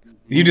 didn't it?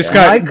 You just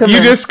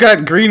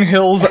got Green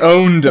Hills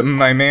owned,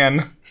 my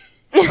man.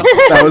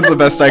 That was the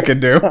best I could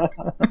do.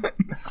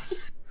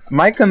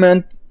 My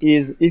comment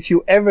is, if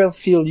you ever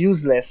feel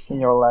useless in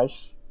your life,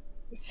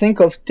 think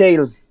of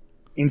Tails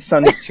in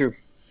Sonic 2.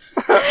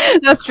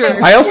 That's true.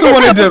 I also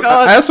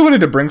Oh, wanted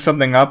to bring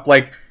something up.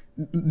 Like,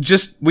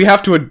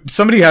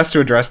 somebody has to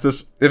address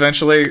this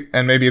eventually,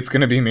 and maybe it's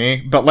gonna be me.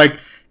 But like,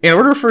 in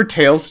order for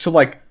Tails to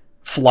like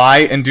fly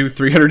and do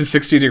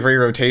 360-degree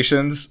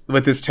rotations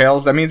with his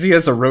tails, that means he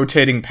has a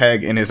rotating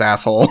peg in his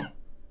asshole.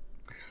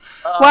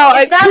 Well,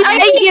 That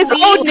he's 8 years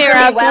actually old, means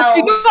Nira. pretty well.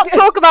 Do not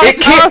talk about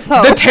his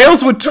asshole. The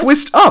tails would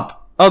twist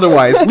up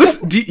otherwise.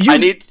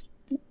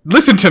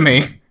 Listen to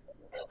me.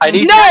 I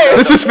need No! to know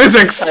This is that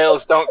physics.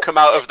 Tails don't come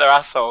out of their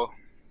asshole.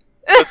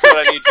 That's what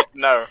I need you to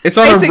know. It's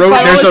on Basic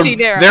biology,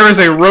 Nira. there is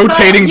a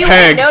rotating you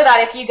peg. would know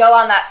that if you go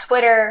on that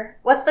Twitter.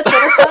 What's the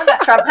Twitter phone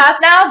that Trump has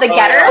now? The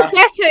Getter.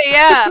 Getter,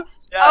 yeah.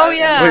 Oh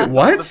yeah. Wait,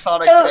 what? The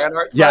Sonic So- fan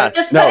art Yeah. site?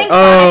 Just No. putting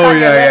Oh, Sonic on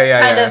your yeah, list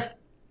yeah, kind yeah. of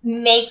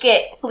make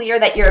it clear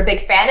that you're a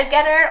big fan of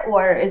Getter,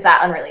 or is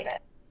that unrelated?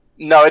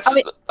 No,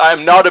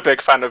 I'm not a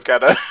big fan of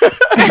Getter.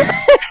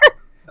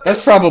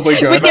 That's probably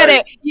good. We get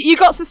it. You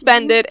got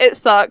suspended. It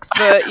sucks,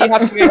 but you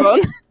have to move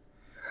on.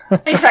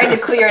 They tried to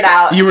clear it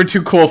out. You were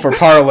too cool for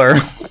Parlor.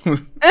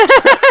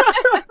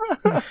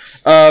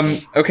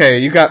 Okay,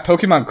 you got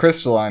Pokemon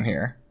Crystal on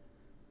here.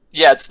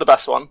 Yeah, it's the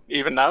best one,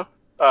 even now.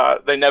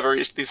 They never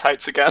reached these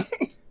heights again.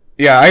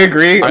 Yeah, I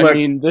agree. I Look,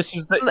 mean, this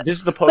is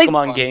the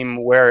Pokemon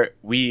game where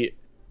we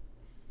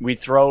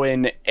throw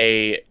in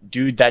a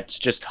dude that's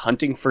just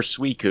hunting for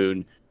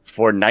Suicune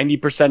for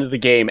 90% of the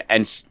game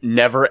and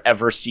never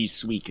ever sees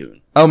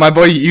Suicune. oh, my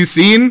boy,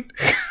 Eusine?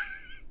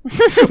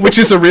 Which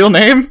is a real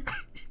name?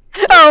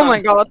 Oh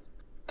my god.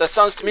 That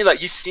sounds to me like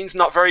Yusine's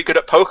not very good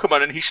at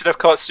Pokemon, and he should have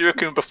caught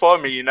Suicune before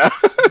me, you know?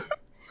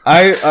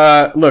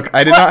 Look,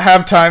 I did not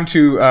have time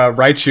to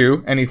write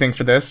you anything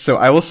for this, so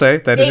I will say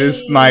that it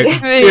is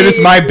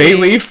my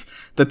belief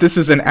that this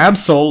is an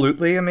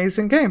absolutely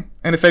amazing game.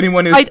 And if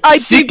anyone is I do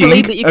seeking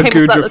believe that you a came up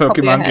good at the top of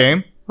your Pokemon head.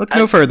 game, look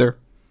no further.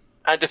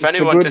 And if It's a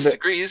anyone good-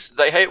 disagrees,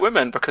 they hate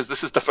women, because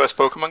this is the first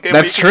Pokemon game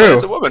That's where you can play true.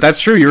 as a woman. That's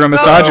true. You're a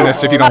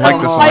misogynist if you don't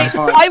like this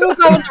one. I will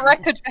go on the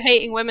record for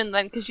hating women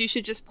then, because you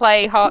should just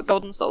play Heart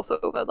Gold and Soul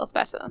Silver. That's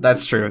better.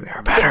 That's true.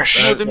 They're better.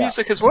 No, the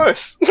music is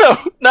worse. No,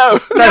 no.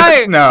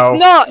 That's, no,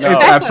 it's not. It's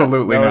better.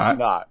 absolutely No, not. it's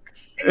not.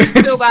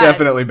 It's Feel bad.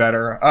 definitely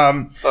better.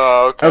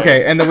 Oh, okay.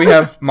 Okay, and then we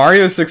have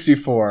Mario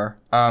 64.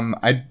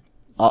 I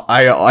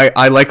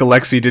like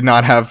Alexi did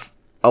not have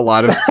a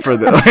lot of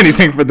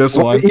anything for this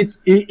one.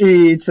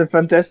 It's a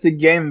fantastic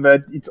game,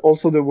 but it's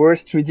also the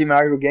worst 3D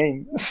Mario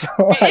game. So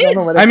I don't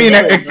know what I mean,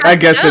 I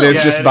guess it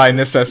is just by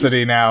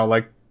necessity now.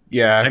 Like,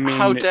 yeah. I mean,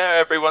 how dare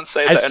everyone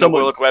say that in a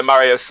world where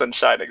Mario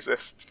Sunshine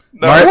exists?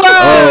 No.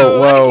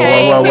 Whoa!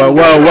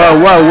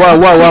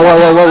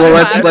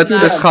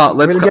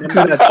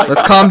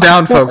 Let's calm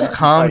down, folks.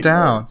 Calm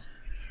down.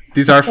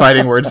 These are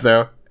fighting words,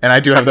 though, and I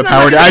do have the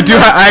power. I do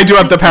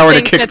have the power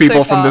to kick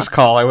people from this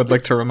call. I would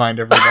like to remind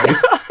everybody.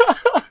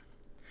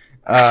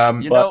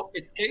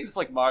 It's games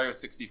like Mario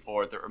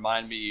 64 that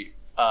remind me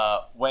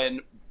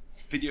when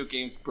video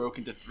games broke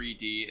into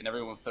 3D and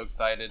everyone was so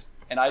excited,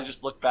 and I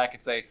just look back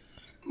and say,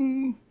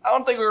 I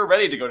don't think we were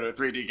ready to go to a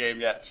 3D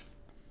game yet.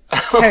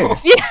 Hey.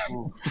 Yeah,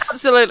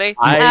 absolutely.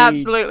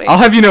 Absolutely. I'll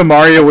have you know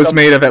Mario was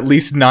made of at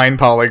least 9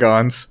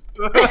 polygons.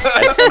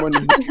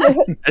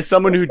 As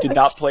someone who did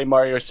not play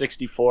Mario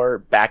 64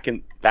 back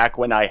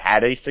when I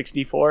had a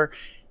 64,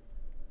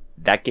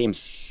 that game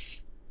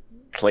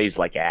plays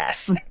like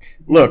ass.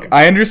 Look,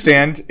 I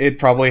understand it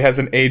probably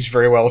hasn't aged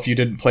very well if you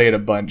didn't play it a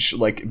bunch,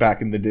 like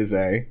back in the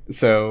Dizzy.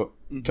 So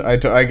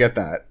I get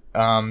that.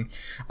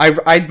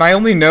 My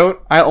only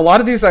note, a lot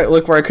of these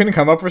where I couldn't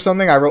come up with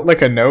something, I wrote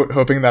like a note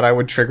hoping that I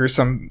would trigger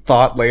some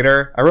thought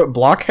later. I wrote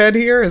Blockhead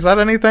here. Is that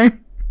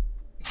anything?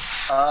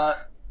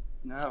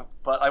 No,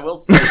 but I will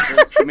say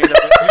you made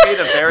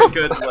a very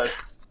good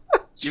list.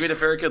 You made a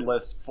very good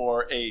list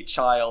for a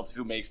child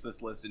who makes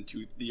this list in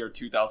the year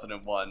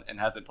 2001 and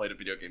hasn't played a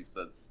video game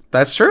since.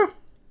 That's true.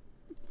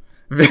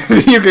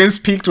 Video games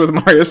peaked with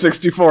Mario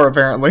 64,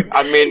 apparently.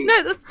 I mean,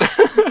 no, that's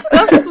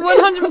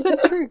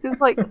 100% true. Because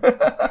like,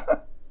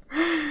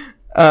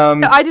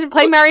 I didn't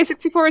play Mario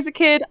 64 as a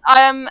kid,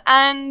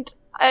 and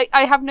I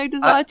have no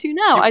desire to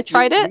now. I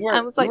tried it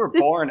and was like, you were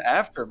born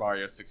after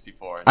Mario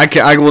 64.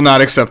 I will not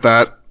accept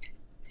that.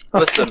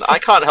 Listen, I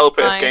can't help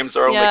it if games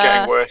are only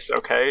getting worse,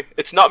 okay?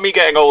 It's not me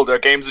getting older,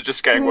 games are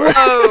just getting worse.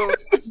 Oh.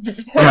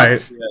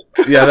 Right.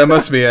 Yeah, that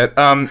must be it.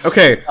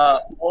 Okay.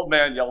 Old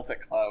man yells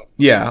at Cloud.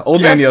 Yeah,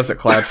 old man yells at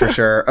Cloud for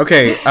sure.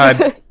 Okay,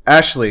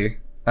 Ashley,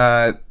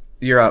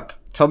 you're up.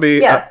 Tell me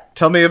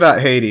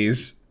about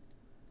Hades.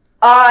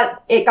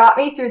 It got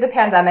me through the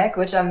pandemic,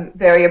 which I'm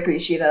very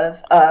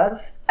appreciative of.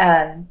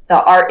 And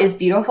the art is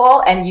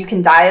beautiful, and you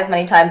can die as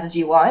many times as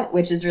you want,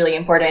 which is really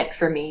important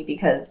for me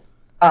because,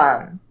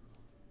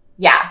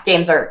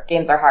 games are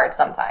hard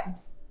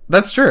sometimes.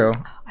 That's true.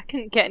 I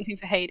couldn't get anything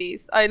for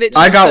Hades. I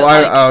got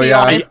one.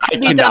 Just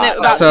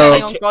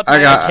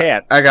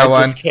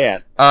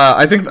can't.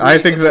 I think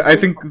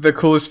the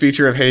coolest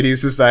feature of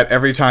Hades is that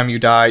every time you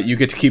die, you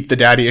get to keep the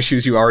daddy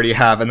issues you already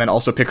have, and then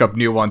also pick up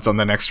new ones on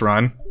the next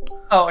run.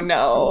 Oh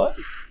no.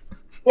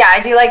 Yeah,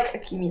 I do like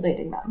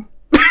accumulating them.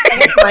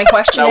 My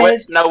question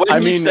is...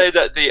 When you say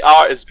that the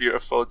art is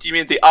beautiful, do you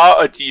mean the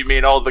art or do you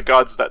mean all the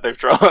gods that they've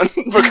drawn?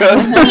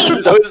 Because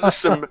those are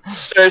some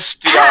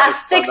thirsty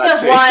artists. 6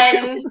 of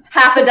one,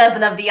 half a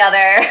dozen of the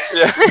other.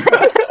 Yeah.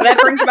 That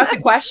brings about the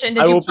question,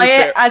 did you play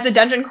it as a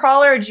dungeon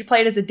crawler or did you play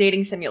it as a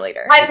dating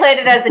simulator? I played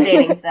it as a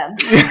dating sim.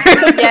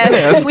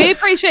 Yes, we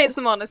appreciate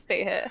some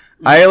honesty here.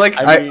 My only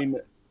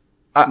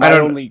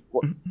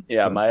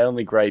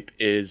gripe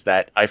is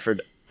that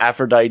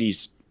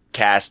Aphrodite's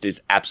cast is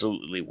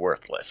absolutely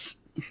worthless.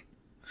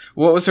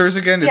 What was hers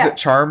again? Is it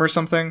Charm or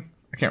something?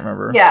 I can't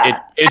remember.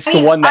 Yeah, it's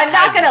the one that I'm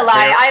not gonna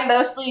lie. I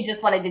mostly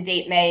just wanted to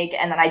date Meg,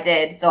 and then I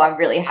did, so I'm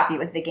really happy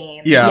with the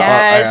game. Yeah,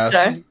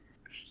 yes.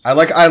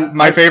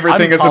 My favorite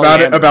thing is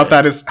about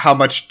that is how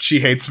much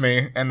she hates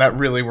me, and that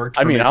really worked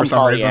for me for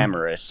some reason. I'm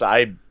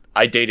polyamorous.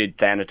 I dated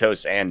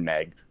Thanatos and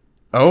Meg.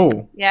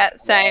 Oh. Yeah,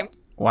 same.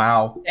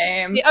 Wow.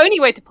 Same. The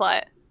only way to play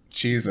it.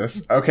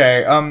 Jesus.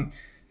 Okay.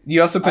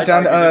 You also put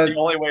down. The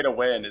only way to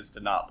win is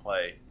to not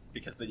play,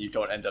 because then you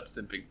don't end up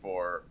simping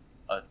for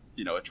a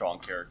drawn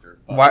character.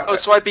 Why? Oh,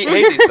 so I beat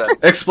Hades then.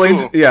 Explain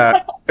to me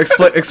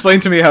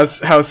how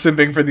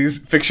simping for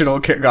these fictional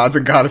gods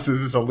and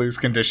goddesses is a lose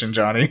condition,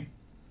 Johnny.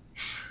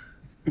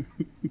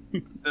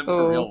 Simp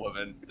for real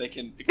women. They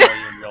can ignore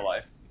you in real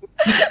life.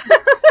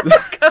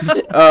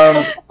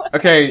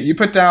 Okay, you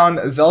put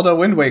down Zelda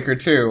Wind Waker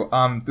too.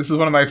 This is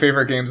one of my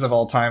favorite games of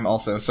all time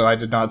also, so I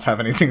did not have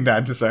anything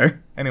bad to say.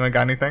 Anyone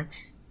got anything?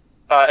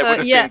 It would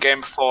have been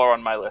game 4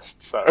 on my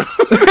list, so...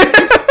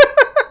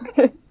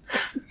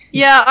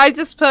 Yeah, I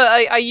just put,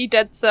 are you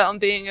dead set on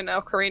being an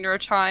Ocarina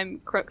of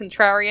Time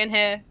contrarian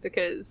here?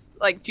 Because,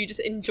 do you just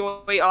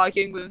enjoy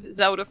arguing with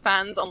Zelda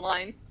fans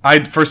online?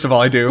 First of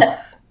all, I do.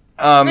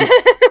 But,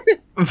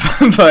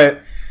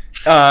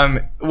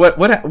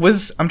 what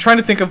was... I'm trying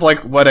to think of,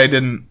 what I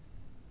didn't...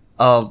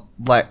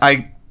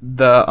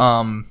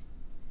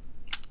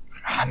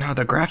 no,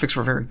 the graphics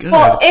were very good.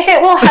 Well, if it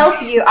will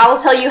help you, I will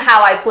tell you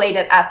how I played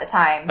it at the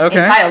time in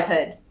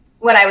childhood.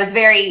 When I was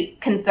very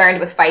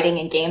concerned with fighting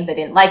in games, I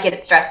didn't like it.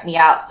 It stressed me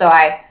out. So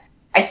I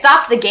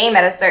stopped the game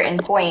at a certain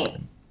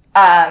point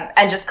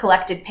and just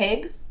collected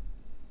pigs.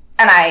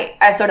 And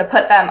I sort of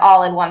put them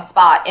all in one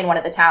spot in one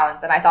of the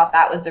towns. And I thought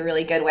that was a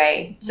really good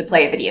way to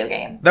play a video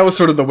game. That was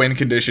sort of the win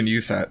condition you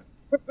set.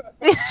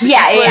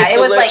 Yeah. It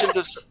was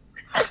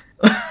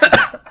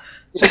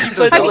So you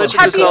played The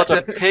Legend of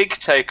Zelda Pig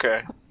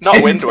Taker,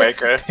 not Wind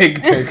Waker.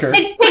 Pig Taker.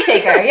 Pig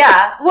Taker,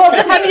 yeah. Well,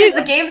 the thing is,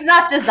 the game's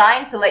not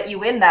designed to let you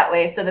win that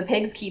way, so the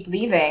pigs keep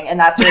leaving, and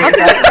that's really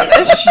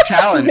frustrating. That's a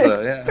challenge,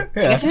 though. Yeah.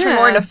 You have to turn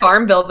more into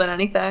Farmville than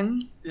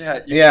anything. Yeah.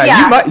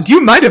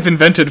 You might have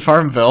invented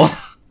Farmville.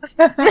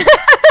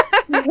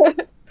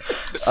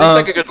 It seems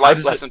like a good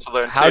life lesson to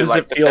learn too. How does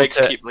like it feel the pigs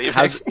to? keep leaving.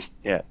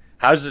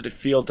 How does it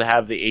feel to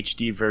have the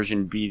HD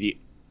version be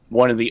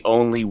one of the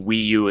only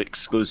Wii U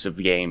exclusive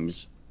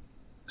games?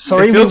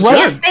 Sorry, It feels what?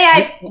 I can't say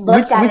I've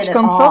looked at Which it at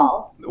console?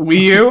 all.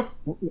 Wii U?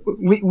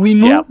 Wii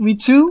U, Yep.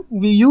 Wii 2,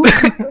 Wii U.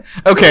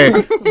 Okay,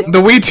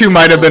 the Wii 2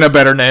 might have been a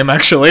better name,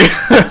 actually.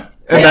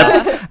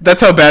 And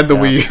that's how bad the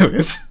Wii U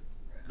is.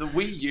 The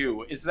Wii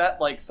U, is that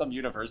like some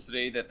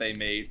university that they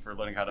made for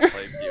learning how to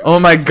play video? Oh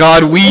my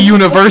god, Wii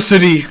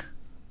University!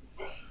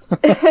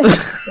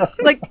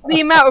 Like the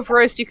amount of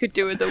roast you could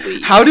do with the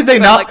Wii. How did they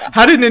But, not? like,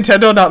 How did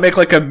Nintendo not make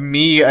like a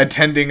me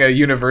attending a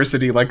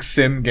university like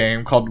sim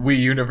game called Wii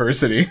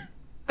University?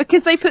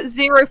 because they put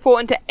zero thought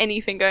into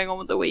anything going on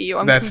with the Wii U.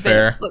 I'm That's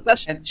convinced fair. that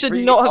that And should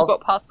three, not have also-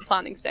 got past the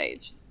planning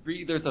stage.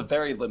 There's a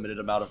very limited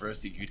amount of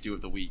roasting you could do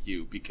with the Wii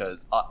U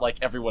because, like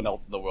everyone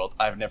else in the world,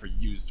 I've never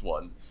used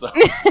one. So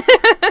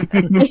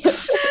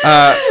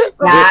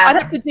I'd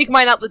have to dig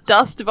mine out the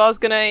dust if I was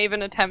gonna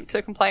even attempt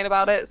to complain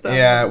about it. So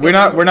Yeah, we're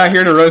not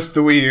here to roast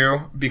the Wii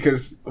U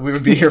because we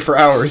would be here for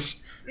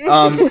hours.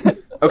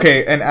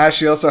 Okay, and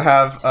Ash, you also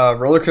have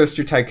Roller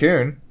Coaster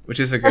Tycoon, which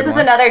is a good This is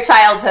one. another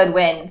childhood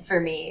win for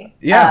me.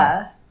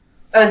 Yeah.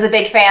 I was a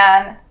big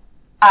fan.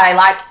 I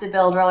liked to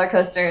build roller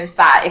coasters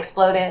that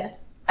exploded,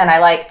 and I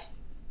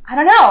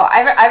don't know,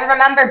 I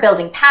remember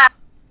building packs.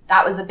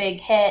 That was a big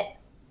hit.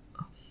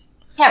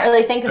 Can't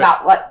really think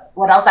about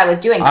what else I was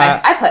doing,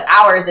 but I put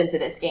hours into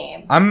this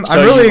game. I'm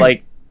So really you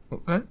like.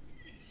 What?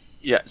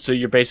 Yeah, so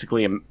you're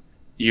basically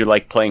you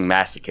like playing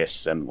Masochist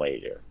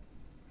Simulator.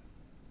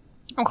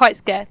 I'm quite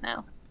scared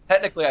now.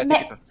 technically, I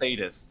think it's a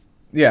sadist.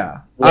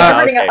 Yeah.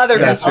 Hurting other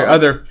That's people.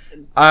 true.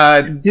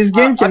 This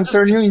game can I'm just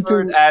turn you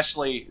concerned, into.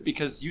 Ashley,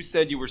 because you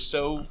said you were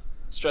so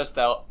stressed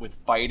out with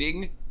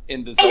fighting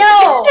in the I Zelda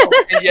know!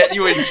 game, and yet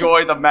you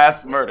enjoy the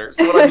mass murder.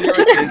 So what I'm hearing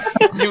is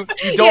you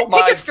Yeah, don't pick a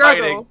mind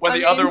struggle. fighting when I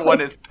the other mean-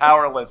 one is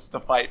powerless to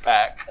fight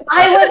back.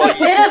 I was a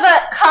bit of a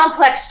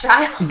complex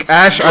child.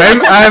 Ash,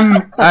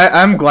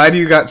 I'm glad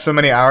you got so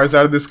many hours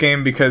out of this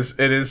game because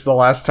it is the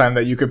last time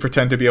that you could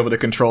pretend to be able to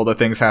control the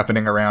things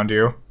happening around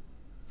you.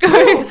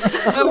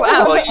 Oh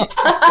wow.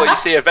 Well, you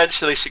see,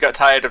 eventually she got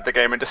tired of the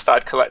game and just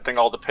started collecting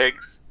all the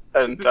pigs,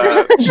 and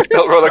she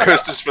built roller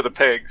coasters for the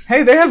pigs.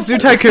 Hey, they have Zoo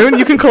Tycoon.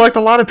 You can collect a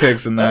lot of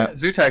pigs in that.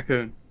 Zoo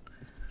Tycoon.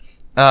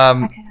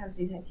 I could have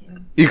Zoo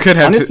Tycoon. You could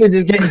have. Honestly,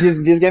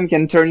 this game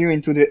can turn you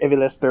into the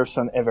evilest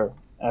person ever.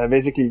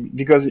 Basically,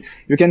 because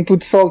you can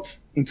put salt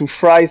into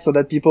fries so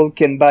that people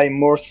can buy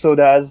more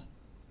sodas.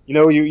 You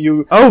know,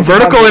 you. Oh, you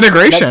vertical have-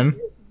 integration.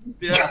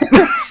 Yeah.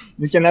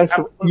 You can have That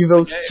some was the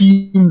evil game.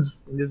 schemes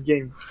in this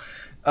game.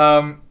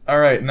 All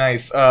right,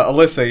 nice.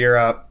 Alyssa, you're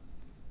up.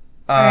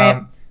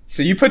 Alright.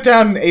 So you put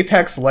down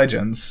Apex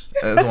Legends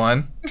as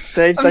one.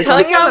 Save I'm Tycoon.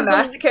 telling you, I'm a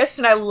masochist,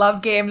 and I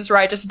love games where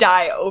I just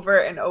die over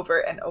and over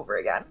and over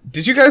again.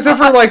 Did you guys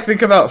ever like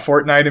think about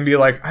Fortnite and be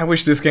like, I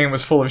wish this game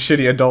was full of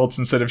shitty adults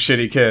instead of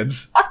shitty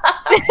kids?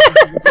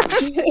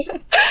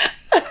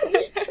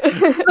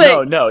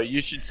 No,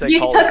 you should say. You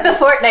Call took of the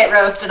Duty. Fortnite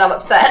roast, and I'm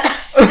upset.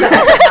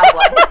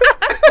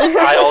 I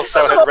I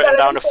also had written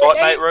down a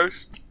Fortnite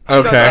roast.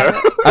 Okay,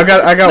 I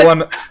got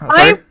one.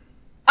 Sorry.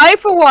 I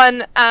for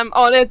one am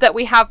honored that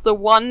we have the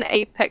one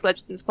Apex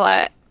Legends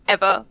player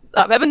ever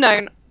that I've ever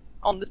known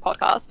on this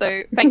podcast.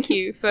 So thank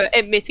you for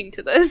admitting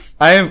to this.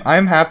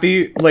 I'm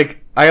happy.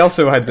 Like I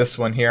also had this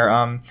one here.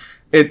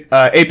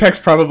 Apex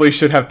probably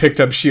should have picked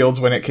up Shields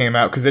when it came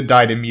out because it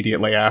died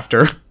immediately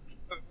after.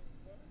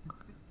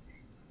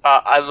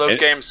 I love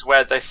games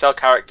where they sell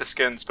character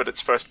skins, but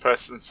it's first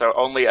person, so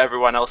only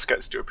everyone else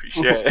gets to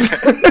appreciate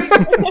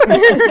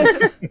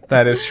it.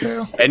 That is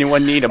true.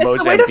 Anyone need a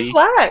It's the way to Mozambique?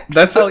 flex.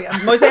 That's yeah,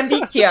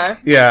 Mozambique here.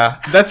 Yeah,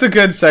 that's a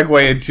good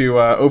segue into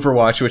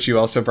Overwatch, which you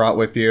also brought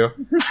with you.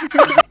 Like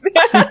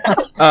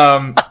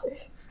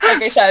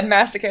I said,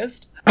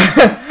 masochist.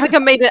 Like I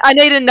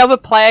made another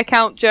player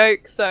count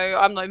joke, so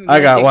I'm not even. I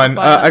got one.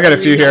 dignified I got a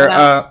to few read here. that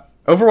out.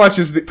 Overwatch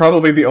is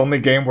probably the only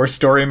game where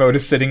story mode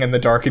is sitting in the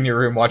dark in your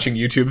room watching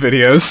YouTube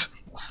videos.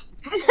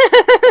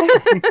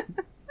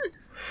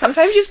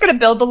 Sometimes you just gotta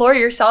build the lore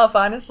yourself,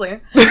 honestly.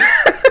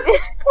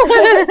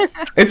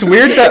 It's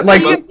weird that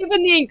like You're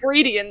given the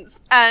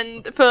ingredients,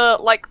 and for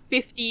like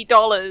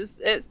 $50,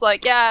 it's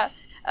like, yeah,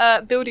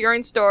 build your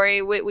own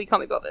story. We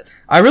can't be bothered.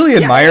 I really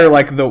admire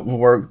like the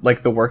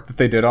work that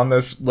they did on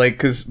this, like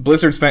because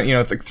Blizzard spent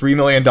like $3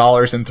 million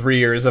in 3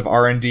 years of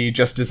R&D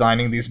just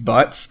designing these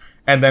butts,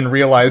 and then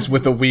realized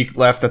with a week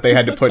left that they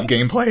had to put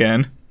gameplay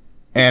in,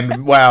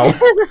 and wow.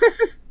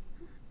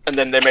 And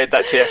then they made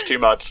that TF2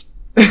 mod.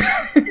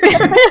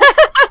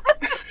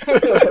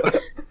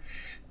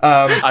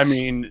 I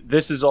mean,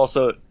 this is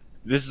also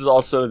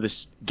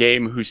this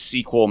game whose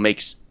sequel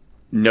makes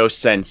no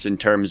sense in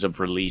terms of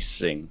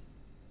releasing.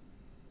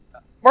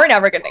 We're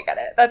never gonna get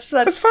it. That's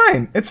fine. It's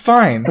fine.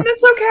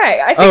 It's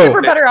okay. I think that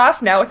we're better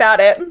off now without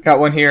it. Got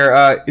one here.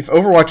 If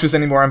Overwatch was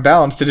any more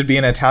unbalanced, it'd be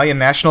an Italian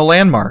national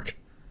landmark.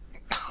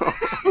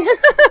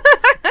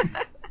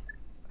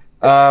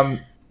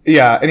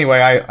 Yeah. Anyway,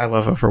 I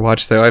love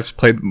Overwatch though. I've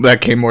played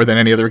that game more than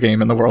any other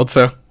game in the world.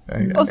 So.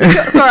 Also,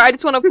 sorry, I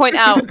just want to point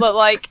out that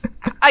like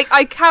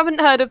I haven't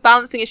heard of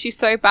balancing issues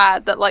so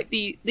bad that like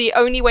the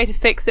only way to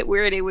fix it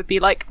weirdly would be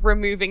like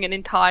removing an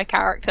entire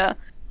character.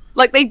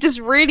 Like they just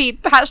really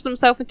patched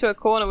themselves into a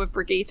corner with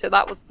Brigitte.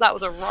 That was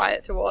a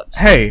riot to watch.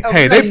 Hey,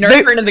 they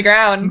nerfed her into the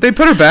ground. They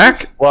put her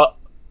back. Well,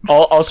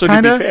 also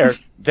Kinda. to be fair,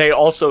 they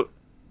also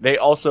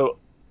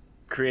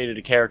created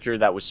a character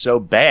that was so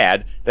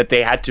bad that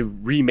they had to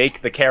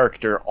remake the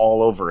character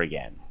all over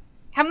again.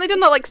 Haven't they done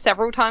that like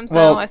several times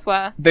Well, now? I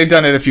swear. They've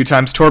done it a few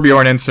times.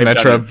 Torbjorn and They've done it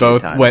a Symmetra few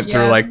both times. went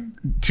through like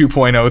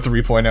 2.0,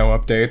 3.0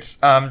 updates.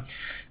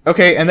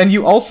 Okay, and then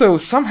you also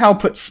somehow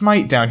put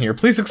Smite down here.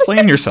 Please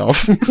explain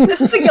yourself.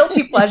 This is a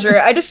guilty pleasure.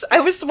 I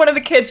was one of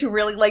the kids who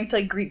really liked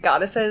like Greek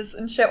goddesses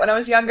and shit when I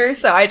was younger,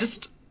 so I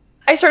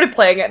started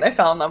playing it and I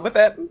fell in love with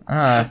it.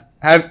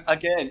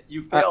 Again,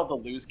 you failed the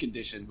lose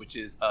condition, which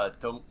is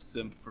don't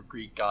simp for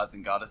Greek gods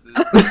and goddesses.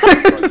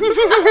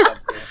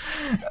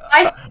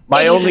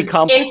 My only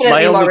compliment.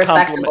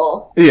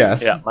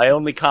 Yes. Yeah. My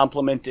only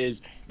compliment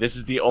is this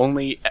is the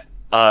only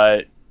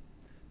MOBA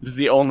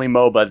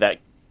that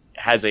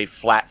has a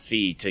flat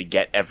fee to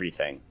get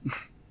everything.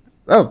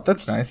 Oh,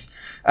 that's nice.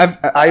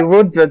 I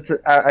wrote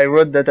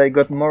that I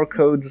got more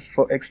codes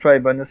for extra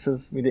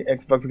bonuses with the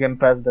Xbox Game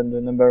Pass than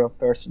the number of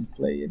persons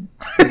played.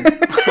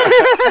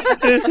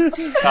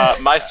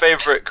 My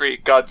favorite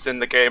Greek gods in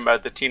the game are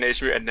the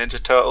Teenage Mutant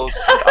Ninja Turtles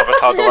and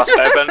Avatar: The Last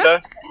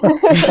Airbender.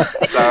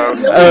 So.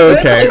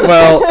 Okay.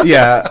 Well,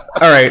 yeah.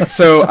 All right.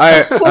 So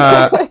I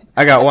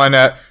got one.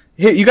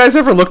 Hey, you guys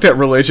ever looked at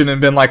religion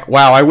and been like,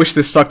 "Wow, I wish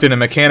this sucked in a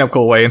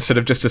mechanical way instead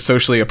of just a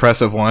socially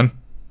oppressive one"?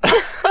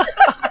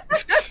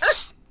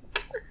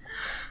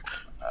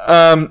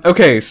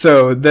 Okay,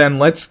 so then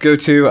let's go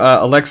to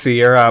Alexi.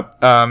 You're up.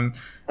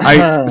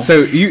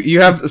 So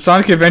you have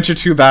Sonic Adventure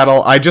 2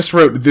 Battle. I just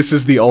wrote "This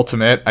is the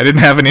ultimate." I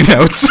didn't have any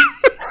notes.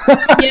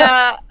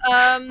 Yeah.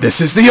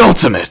 This is the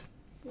ultimate.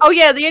 Oh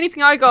yeah, the only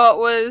thing I got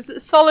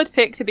was solid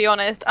pick. To be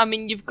honest, I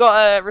mean you've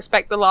got to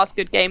respect the last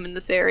good game in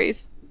the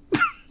series.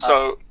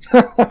 So.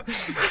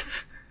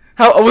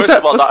 How was First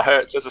of all, that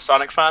hurts as a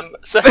Sonic fan.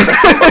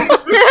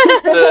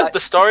 The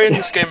story in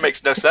this game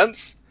makes no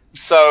sense.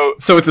 So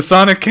it's a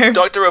Sonic game?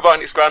 Dr.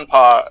 Robotnik's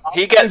grandpa,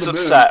 he gets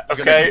upset,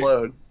 okay?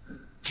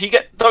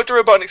 Dr.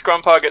 Robotnik's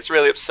grandpa gets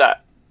really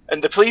upset,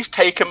 and the police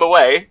take him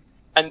away,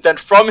 and then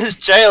from his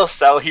jail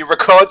cell he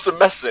records a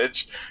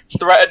message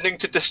threatening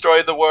to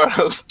destroy the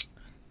world.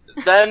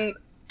 Then,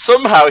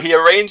 somehow, he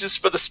arranges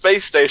for the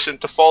space station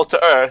to fall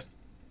to Earth.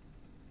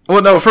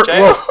 Well, no,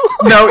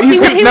 he was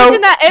in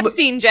that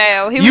Epstein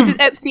jail. He was in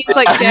Epstein's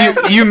jail.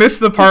 You missed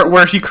the part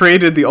where he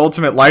created the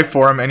ultimate life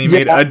form and he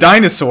made a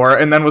dinosaur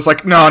and then was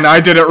like, no, I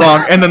did it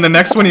wrong. And then the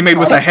next one he made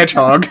was a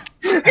hedgehog.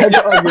 Yeah,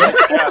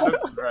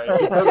 this is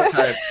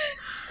right.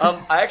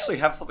 I actually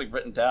have something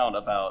written down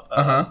about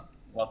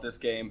this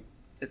game.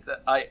 It's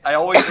I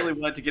always really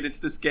wanted to get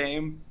into this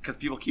game because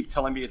people keep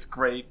telling me it's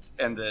great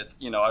and that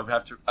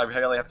I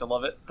really have to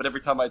love it. But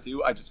every time I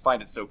do, I just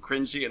find it so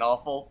cringy and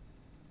awful.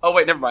 Oh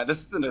wait, never mind.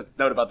 This isn't a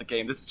note about the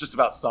game. This is just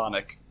about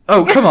Sonic.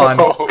 Oh, come on.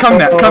 Come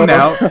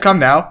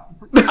now.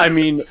 I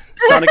mean,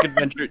 Sonic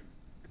Adventure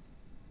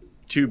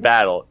 2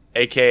 Battle,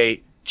 aka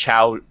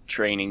Chow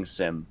Training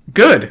Sim.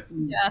 Good.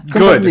 Yeah.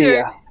 Good.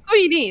 That's what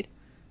you need.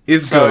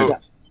 Is good.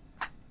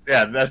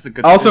 Yeah, that's a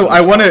good. Also, I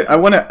want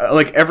to,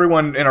 like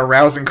everyone in a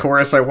rousing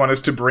chorus, I want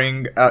us to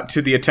bring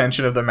to the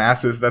attention of the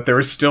masses that there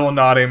is still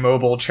not a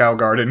mobile Chow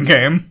Garden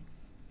game.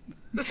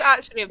 It's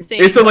actually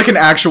obscene. It's like an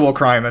actual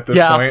crime at this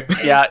point.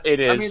 Yeah, it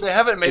is. I mean, they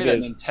haven't made a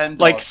Nintendo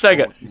like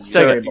Sega.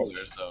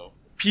 Though.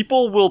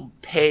 People will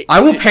pay. I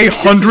will pay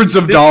hundreds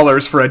of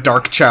dollars for a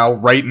Dark Chow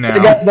right now.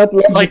 That's not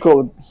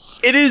logical.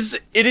 It is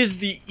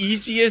the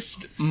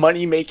easiest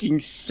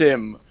money-making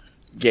sim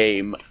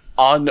game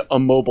on a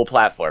mobile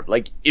platform.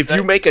 Like, if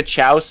you make a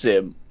Chow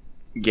sim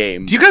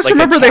game... Do you guys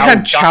remember they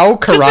had Chow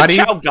Karate?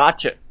 Chow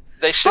Gotcha.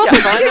 They should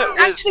combine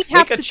it with...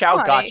 Make a Chow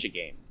Gotcha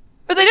game.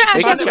 But they don't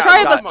actually have to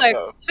try us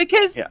though,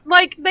 because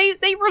like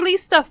they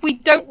release stuff we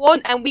don't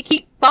want and we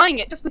keep buying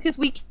it just because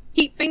we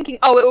keep thinking,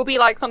 oh, it will be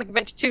like Sonic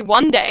Adventure 2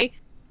 one day.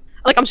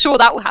 Like I'm sure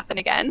that will happen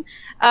again.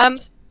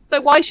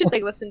 So why should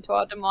they listen to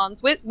our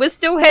demands? We're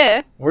still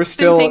here. We're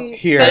still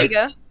here.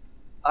 Sega.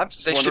 I'm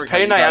just they wondering should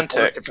pay how you guys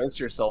Niantic. convince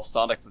yourself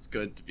Sonic was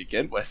good to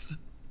begin with.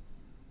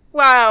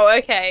 Wow.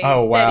 Okay.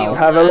 Oh wow.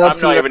 I'm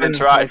not even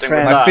interacting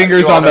with my that.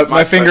 fingers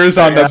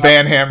on the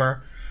ban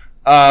hammer.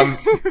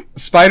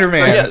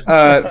 Spider-Man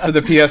for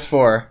the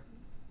PS4.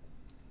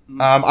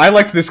 I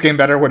liked this game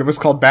better when it was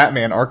called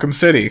Batman Arkham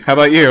City. How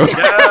about you?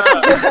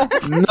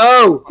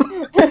 No.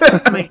 Oh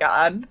my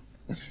god.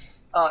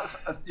 It's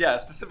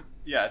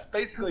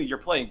basically you're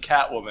playing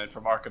Catwoman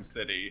from Arkham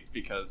City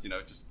because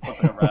just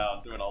flipping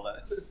around, doing all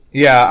that.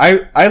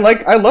 Yeah, I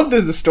love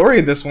the story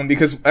of this one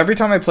because every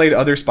time I played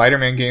other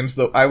Spider-Man games,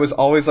 though, I was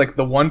always like,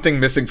 the one thing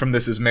missing from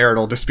this is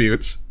marital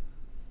disputes.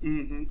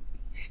 Mm-hmm.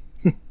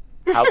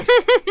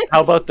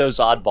 How about those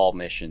oddball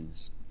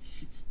missions?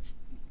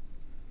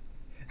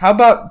 How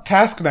about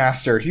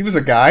Taskmaster? He was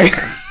a guy.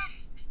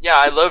 Yeah,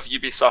 I love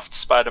Ubisoft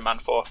Spider-Man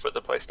 4 for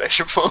the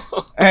PlayStation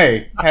 4.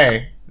 Hey,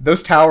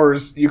 those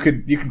towers, you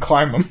can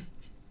climb them.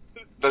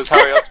 Those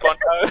Harry Osborn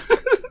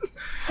towers.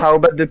 How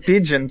about the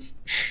pigeons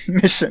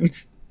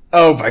missions?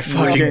 Oh my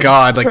fucking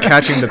god! Like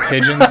catching the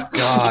pigeons.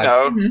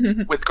 God. You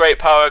know, with great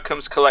power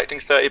comes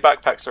collecting 30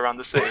 backpacks around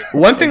the city.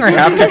 One thing I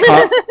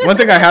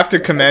have to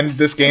commend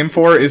this game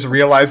for is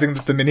realizing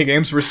that the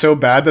minigames were so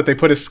bad that they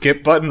put a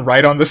skip button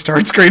right on the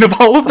start screen of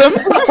all of them.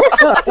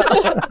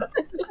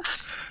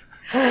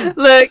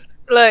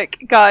 Look,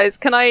 guys,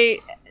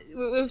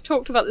 we've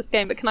talked about this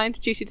game, but can I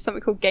introduce you to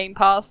something called Game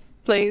Pass,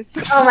 please?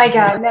 Oh my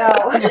god,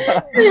 no.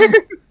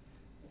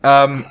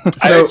 I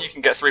heard you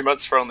can get 3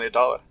 months for only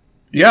 $1.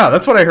 Yeah,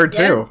 that's what I heard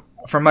too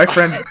from my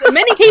friend. So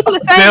many people are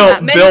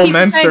saying Bill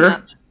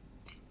Menser.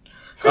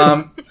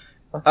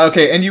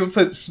 Okay, and you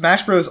put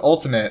Smash Bros.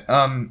 Ultimate.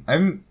 I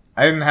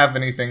didn't have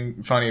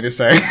anything funny to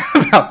say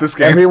about this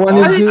game. Everyone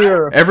is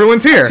here.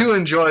 Everyone's here. I too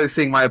enjoy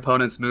seeing my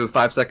opponents move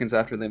 5 seconds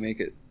after they make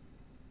it.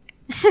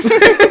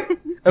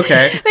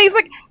 Okay. Things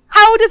like,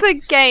 how does a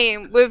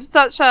game with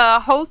such a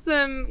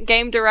wholesome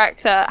game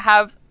director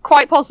have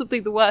quite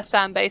possibly the worst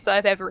fan base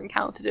I've ever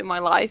encountered in my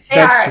life?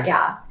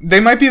 They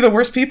might be the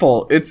worst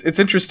people. It's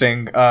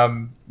interesting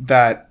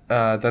that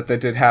that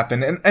did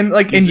happen,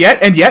 and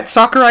yet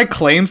Sakurai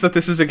claims that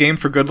this is a game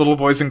for good little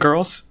boys and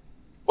girls.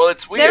 Well,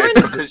 it's weird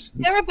because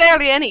there are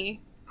barely any.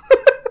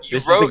 You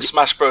wrote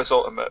Smash Bros.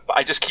 Ultimate, but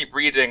I just keep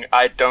reading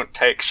I don't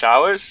take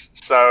showers,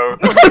 so...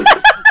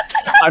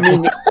 I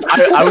mean,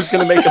 I was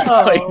going to make a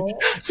point.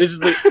 This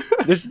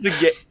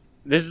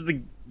is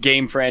the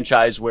game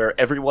franchise where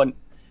everyone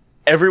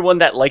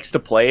that likes to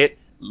play it,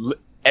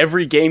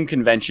 every game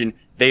convention,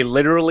 they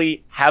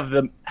literally have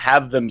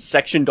them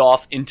sectioned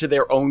off into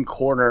their own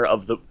corner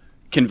of the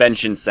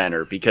convention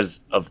center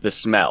because of the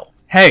smell.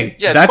 Hey,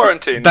 yeah, it's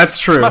quarantine. That's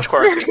true. Smash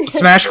quarantine.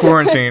 Smash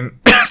quarantine.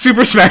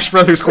 Super Smash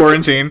Brothers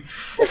quarantine.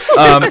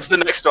 That's the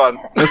next one.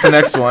 That's the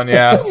next one.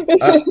 Yeah.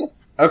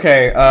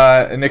 Okay,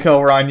 Nikhil,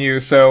 we're on you.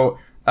 So,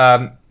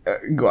 I'm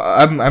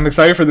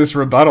excited for this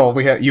rebuttal.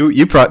 We have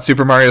you brought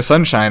Super Mario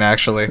Sunshine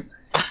actually.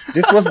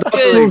 This was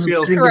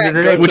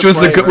which was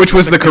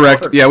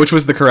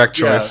the correct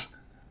choice. Yeah.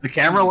 The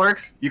camera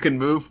works. You can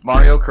move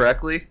Mario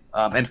correctly,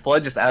 and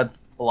FLUDD just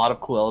adds a lot of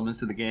cool elements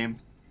to the game.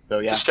 So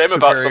yeah, it's a shame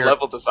about the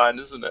level design,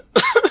 isn't it?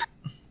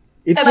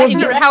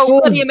 How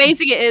bloody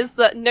amazing it is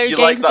that no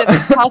game has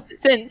ever passed it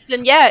since.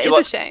 Then yeah, it's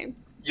a shame.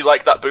 You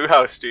like that Boo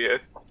House, do you?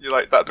 You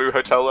like that Boo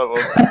Hotel level?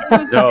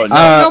 No.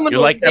 You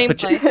like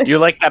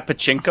that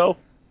pachinko?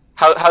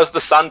 How's the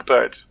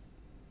Sandbird?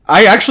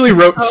 I actually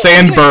wrote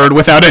Sandbird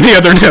without any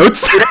other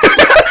notes.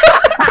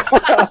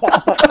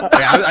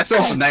 I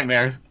still have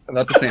nightmares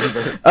about the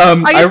Sandbird.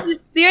 I guess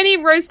the only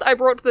roast I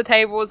brought to the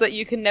table was that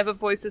you can never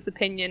voice this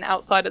opinion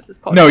outside of this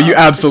podcast. No, you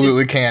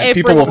absolutely can't.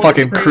 People will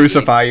fucking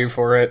crucify you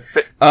for it.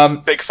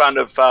 Big fan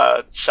of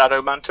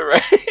Shadow Manta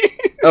Ray.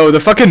 Oh, the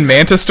fucking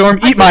Manta Storm?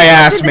 Eat my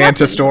ass,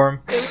 Manta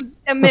Storm. It was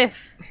a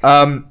myth.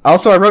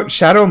 Also, I wrote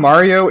Shadow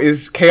Mario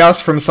is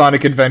chaos from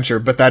Sonic Adventure,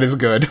 but that is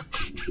good.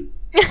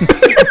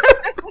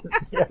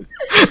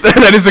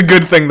 That is a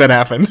good thing that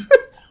happened.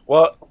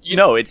 Well,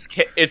 it's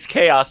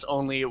chaos,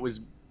 only it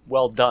was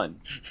well done.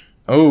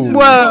 Oh.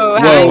 Whoa.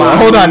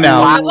 Hold on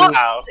now.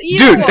 Wow.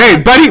 Dude,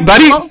 hey, buddy,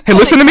 hey,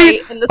 listen to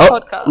me.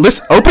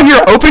 Listen,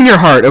 open your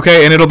heart,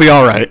 okay, and it'll be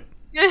all right.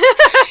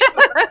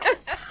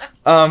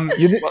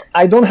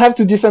 I don't have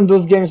to defend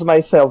those games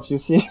myself, you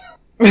see.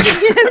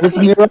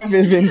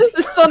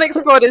 The Sonic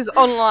Squad is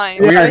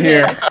online. We are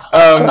here.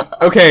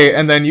 Okay,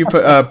 and then you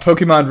put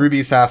Pokemon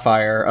Ruby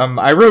Sapphire.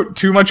 I wrote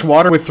too much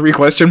water with 3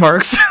 question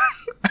marks.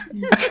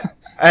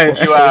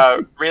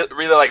 You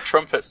really like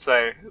Trumpets,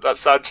 say that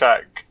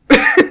soundtrack.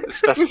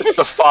 It's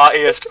the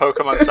fartiest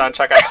Pokemon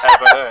soundtrack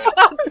I've ever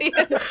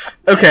heard.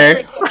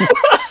 Okay.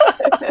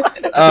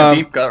 That's a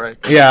deep cut, right?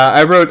 Yeah,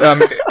 I wrote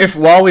if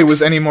Wally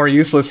was any more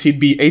useless, he'd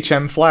be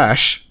HM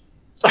Flash.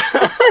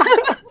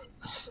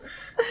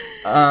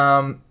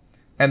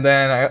 And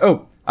then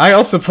I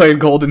also played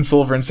Gold and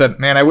Silver and said,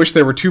 man, I wish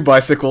there were 2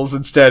 bicycles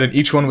instead, and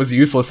each one was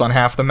useless on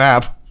half the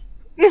map.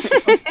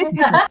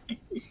 I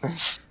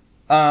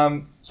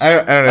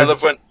don't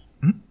know.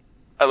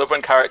 I love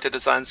when character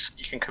designs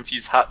you can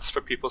confuse hats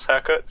for people's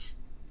haircuts.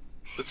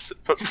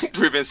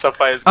 Ruby and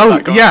Sapphire's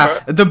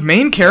the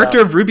main character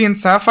of Ruby and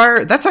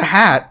Sapphire, that's a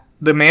hat.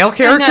 The male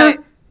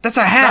character, that's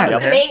a hat.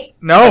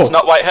 No, that's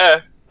not white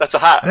hair. That's a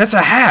hat. That's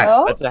a hat.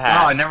 Oh? That's a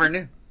hat. No, I never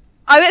knew.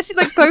 I actually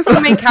like both the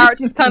main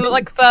characters kind of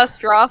like first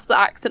drafts that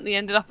accidentally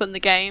ended up in the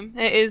game.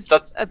 It is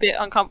a bit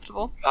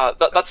uncomfortable.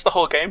 That's the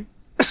whole game.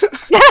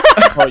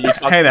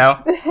 Hey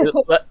now.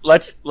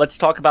 Let's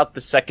talk about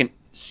the second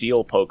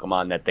seal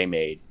Pokemon that they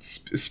made.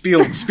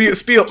 Spielo.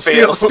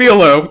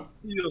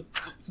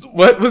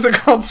 What was it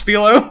called?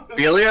 Sphelo?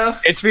 Sphelio?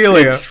 It's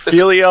Sphelio. It's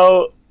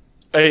Sphelio.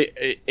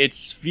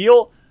 It's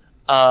Spheal.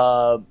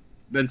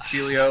 Then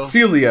Sphelio.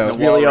 Celio.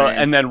 Sphelio,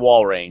 and then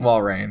Walrein.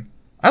 Walrein.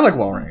 I like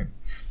Walrein.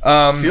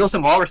 Seals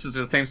and walruses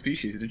are the same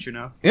species, didn't you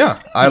know?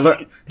 Yeah,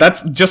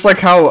 that's just like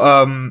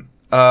how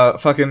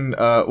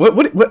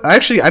what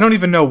actually I don't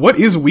even know what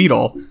is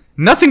Weedle.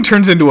 Nothing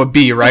turns into a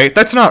bee, right?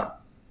 That's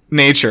not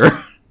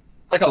nature.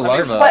 Like a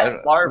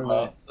larva.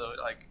 Larva. So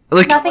like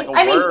nothing. Like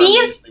I mean,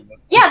 bees.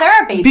 Yeah, there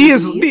are baby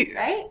bees,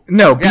 right?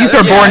 No, bees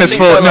are born as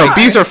full. No,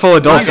 bees are full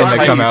adults when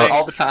they come out.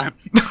 All the time.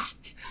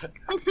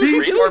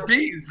 bees or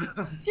bees.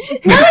 No,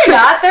 they're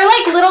not. They're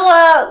like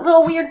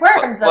little weird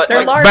worms.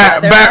 They're larvae.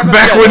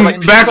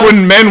 Back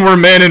when men were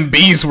men and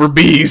bees were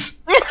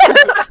bees.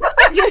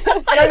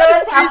 I don't know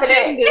what's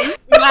happening.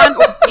 Man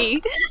or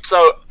bee.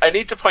 So I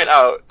need to point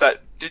out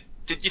that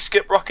did you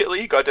skip Rocket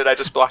League or did I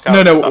just black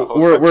out? No,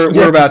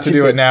 we're about to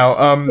do it now.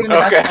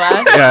 Okay.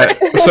 Yeah.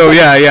 So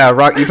yeah.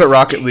 You put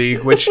Rocket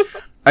League, which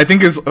I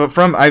think is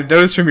I've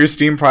noticed from your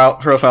Steam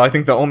profile. I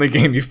think the only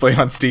game you've played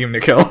on Steam,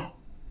 Nikhil.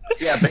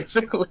 Yeah,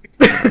 basically.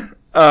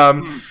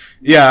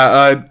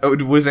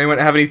 Was anyone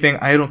have anything?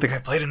 I don't think I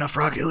played enough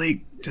Rocket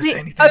League to say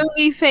anything. The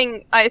only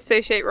thing I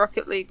associate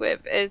Rocket League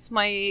with is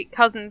my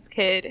cousin's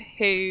kid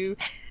who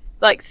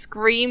like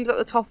screams at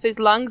the top of his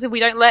lungs if we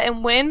don't let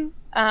him win.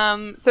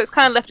 So it's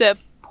kind of left a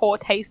poor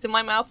taste in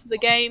my mouth for the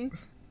game.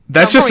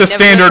 That's just a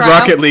standard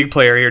Rocket League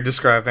player you're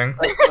describing.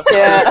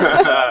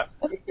 Yeah.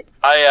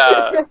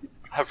 I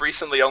have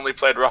recently only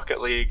played Rocket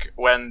League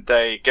when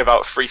they give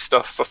out free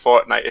stuff for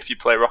Fortnite if you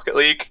play Rocket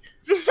League.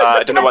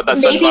 I don't know what that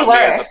says about me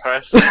as a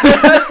person.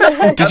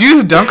 Did you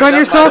just dunk on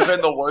yourself? That's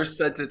been the worst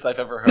sentence I've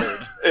ever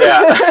heard.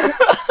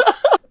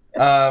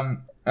 Yeah.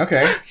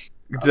 Okay.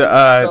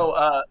 So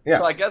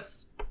I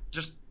guess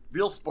just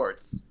real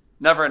sports.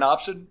 Never an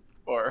option,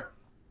 or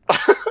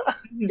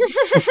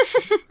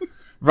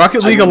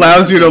Rocket League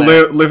allows you to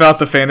live out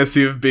the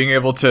fantasy of being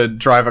able to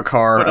drive a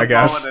car, I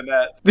guess.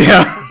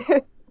 Yeah.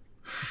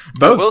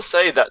 I will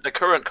say that the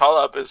current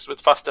collab is with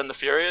Fast and the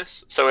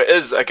Furious, so it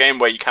is a game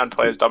where you can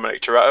play as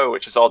Dominic Toretto,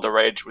 which is all the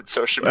rage with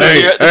social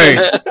media.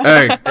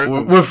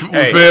 We're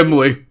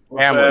family.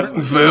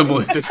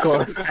 Family.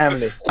 Discord.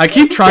 Family. I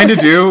keep trying to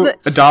do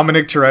a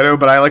Dominic Toretto,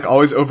 but I like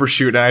always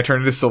overshoot and I turn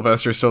into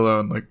Sylvester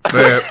Stallone. Like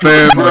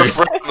family.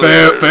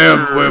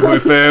 Adrian, we're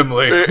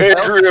family.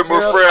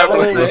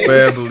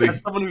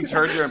 As someone who's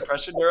heard your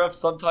impression, Europe,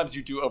 sometimes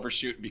you do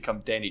overshoot and become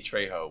Danny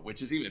Trejo,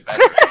 which is even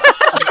better.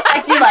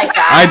 I do like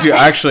that. I do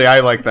actually. I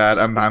like that.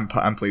 I'm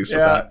pleased with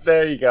that.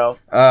 There you go.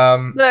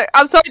 Look,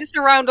 I'm sorry, just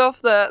to round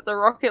off the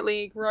Rocket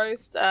League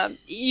roast.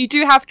 You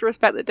do have to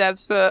respect the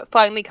devs for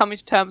finally coming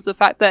to terms with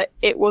the fact that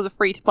it was a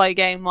free-to-play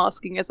game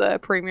masking as a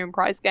premium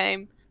price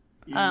game.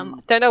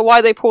 Don't know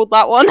why they pulled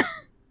that one.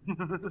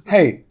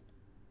 Hey,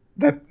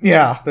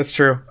 that's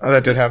true.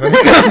 That did happen.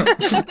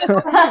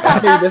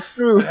 That's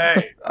true.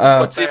 Hey,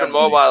 what's even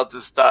more wild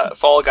is that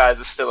Fall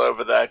Guys is still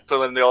over there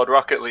pulling the old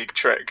Rocket League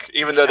trick,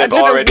 even though they've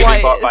already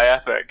been bought by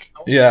Epic.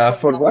 Yeah.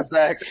 For what?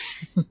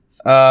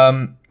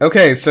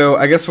 Okay, so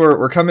I guess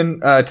we're coming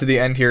to the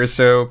end here.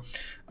 So,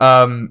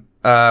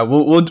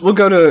 we'll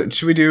go to.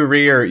 Should we do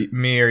Ree or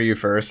me or you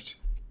first?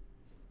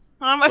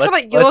 I feel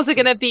like yours are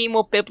going to be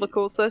more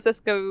biblical, so let's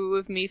just go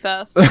with me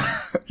first.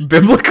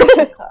 Biblical?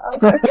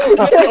 Like,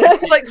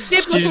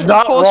 biblical. She's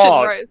not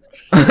wrong.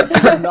 Roast. You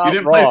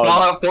didn't play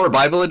Fallout 4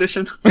 Bible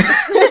Edition?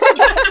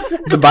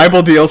 The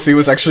Bible DLC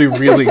was actually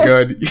really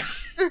good.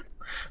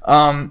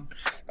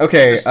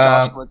 Okay.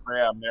 Joshua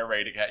Graham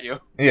narrating at you.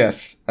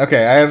 Yes.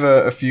 Okay, I have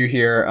a few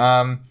here.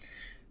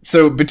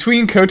 So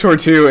between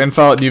KOTOR 2 and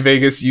Fallout New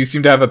Vegas, you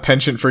seem to have a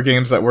penchant for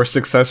games that were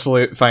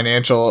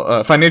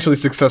financially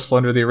successful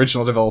under the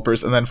original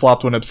developers, and then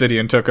flopped when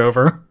Obsidian took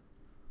over.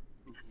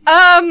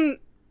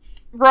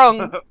 Wrong.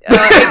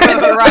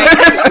 Except you're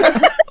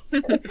right.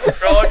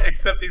 Wrong,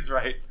 except he's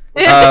right.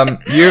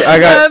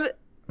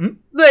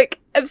 Look,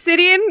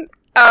 Obsidian,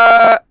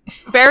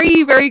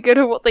 very, very good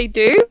at what they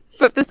do,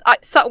 but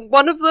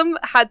one of them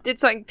did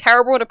something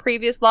terrible in a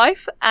previous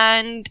life,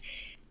 and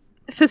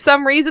for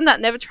some reason that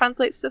never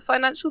translates to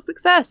financial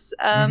success.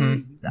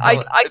 I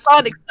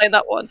can't explain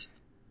that one.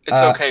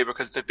 It's okay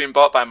because they've been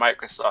bought by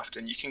Microsoft,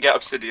 and you can get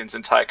Obsidian's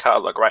entire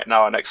catalog right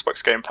now on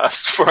Xbox Game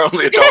Pass for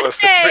only $1.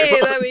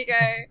 Hey, there we go.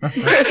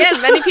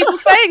 Again, many people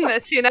saying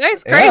this.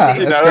 It's crazy. Yeah,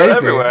 You it's know, crazy.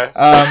 everywhere.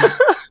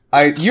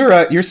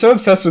 You're so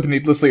obsessed with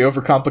needlessly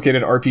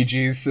overcomplicated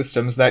RPG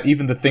systems that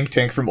even the think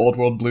tank from Old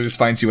World Blues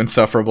finds you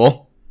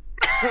insufferable.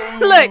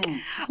 Look,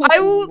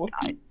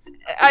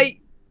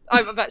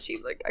 I'm actually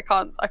I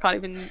can't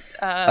even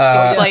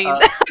explain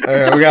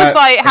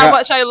justify how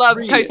much I love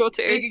KOTOR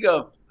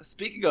 2.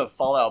 Speaking of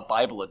Fallout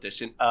Bible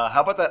Edition,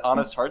 how about that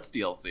Honest Hearts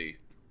DLC?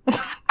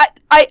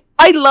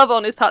 I love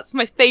Honest Hearts. It's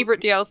my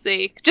favorite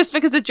DLC just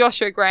because of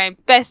Joshua Graham,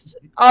 best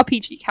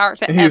RPG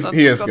character ever.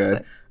 He is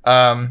good.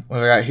 What we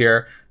got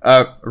here?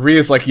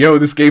 Ria's like, "Yo,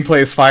 this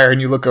gameplay is fire,"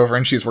 and you look over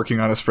and she's working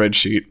on a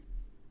spreadsheet.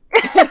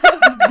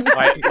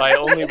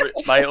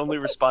 my only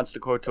response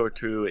to KOTOR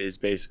 2 is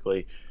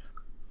basically,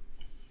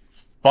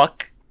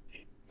 fuck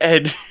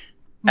Ed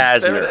There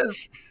Asner. it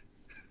is.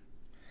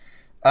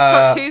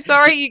 Who?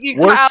 Sorry, you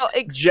cut Worst out.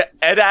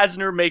 Ed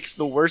Asner makes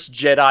the worst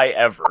Jedi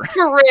ever.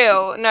 For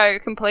real? No,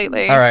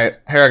 completely. All right,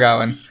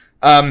 Haragawan.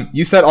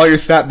 You set all your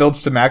stat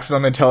builds to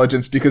maximum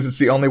intelligence because it's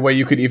the only way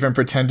you could even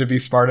pretend to be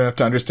smart enough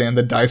to understand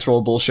the dice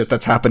roll bullshit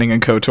that's happening in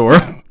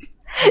KOTOR.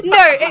 No,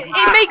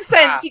 it makes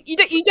sense.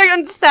 You don't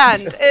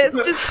understand. It's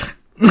just.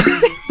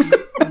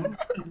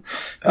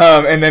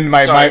 And then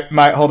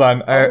my hold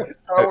on.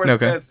 Star Wars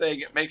okay. fans saying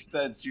it makes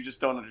sense, you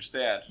just don't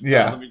understand.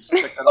 Yeah. Let me just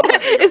stick that on my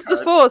video It's the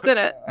card. Force, isn't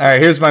it? All right,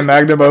 here's my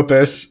magnum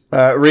opus.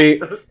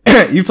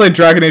 You've played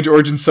Dragon Age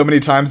Origins so many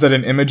times that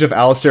an image of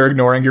Alistair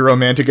ignoring your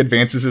romantic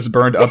advances is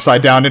burned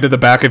upside down into the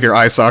back of your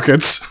eye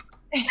sockets.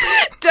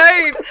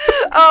 Don't.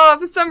 Oh,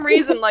 for some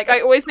reason, like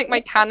I always make my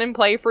canon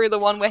playthrough the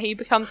one where he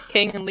becomes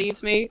king and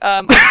leaves me.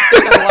 I don't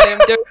know why I'm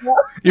doing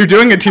that. You're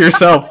doing it to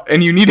yourself,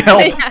 and you need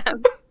help. I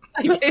am.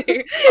 I do.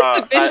 It's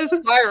a vicious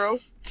spiral.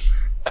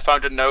 I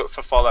found a note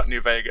for Fallout New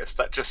Vegas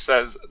that just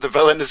says the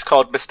villain is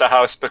called Mr.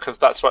 House because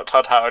that's what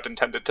Todd Howard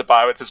intended to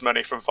buy with his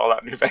money from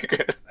Fallout New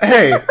Vegas.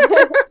 Hey,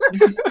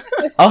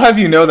 I'll have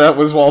you know that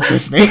was Walt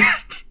Disney.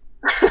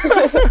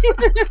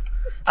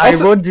 I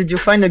wrote, did you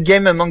find a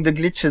game among the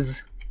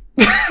glitches?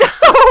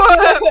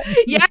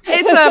 Yeah,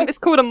 it's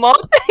called a mod.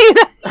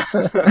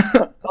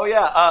 Oh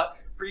yeah,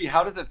 Bree,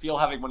 how does it feel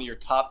having one of your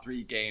top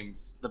 3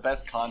 games, the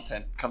best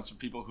content, comes from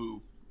people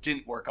who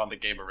didn't work on the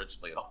game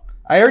originally at all?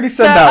 I already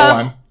said that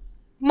one.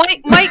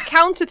 My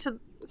counter to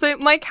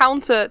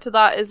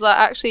that is that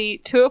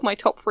actually 2 of my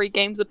top 3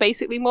 games are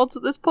basically mods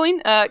at this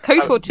point.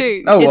 KOTOR 2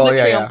 is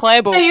literally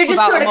unplayable. So you're just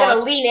without sort of a mod.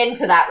 gonna lean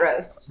into that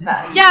roast.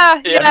 Then.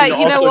 Yeah,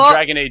 you know what?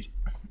 Dragon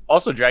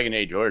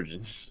Age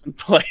Origins is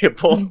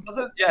playable.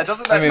 Doesn't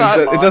that I mean,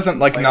 it doesn't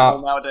like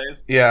not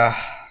nowadays? Yeah.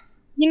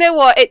 You know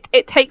what?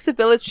 It takes a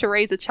village to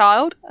raise a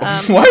child.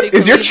 What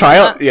is your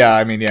child? Yeah,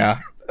 I mean, yeah.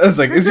 It's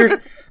like, is your?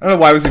 I don't know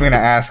why I was even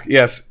gonna ask.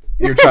 Yes,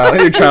 your child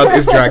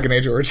is Dragon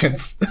Age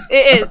Origins.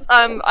 It is.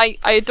 I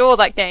adore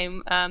that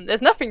game.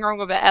 There's nothing wrong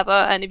with it ever,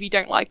 and if you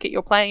don't like it,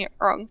 you're playing it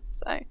wrong.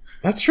 So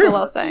that's true. That's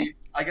all I'll say. See,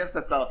 I guess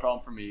that's not a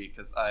problem for me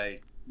because I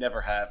never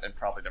have and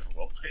probably never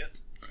will play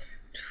it.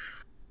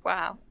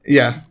 Wow.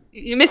 Yeah.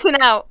 You're missing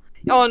out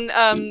on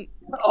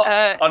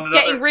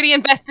getting really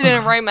invested in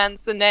a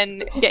romance and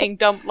then getting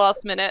dumped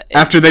last minute.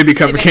 After they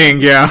become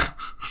king, yeah.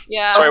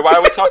 Yeah. Sorry, why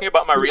are we talking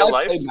about my real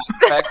life?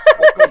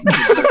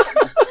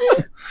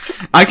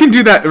 I can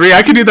do that.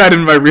 I can do that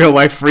in my real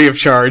life free of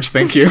charge.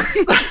 Thank you.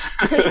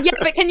 Yeah,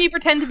 but can you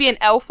pretend to be an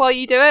elf while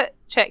you do it?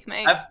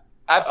 Checkmate.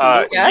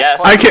 Absolutely.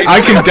 Yes. I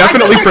can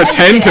definitely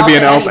pretend to be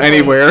an elf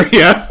anywhere.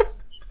 Yeah.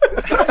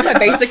 That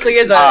basically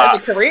is a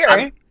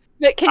career.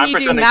 But can you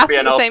do maths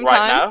at the same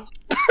time?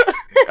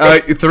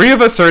 3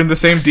 of us are in the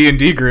same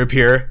D&D group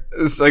here.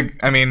 It's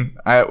like, I mean,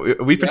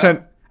 we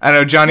pretend. I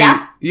don't know, Johnny.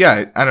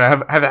 Yeah, I don't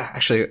know. Have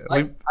actually.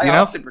 I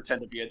often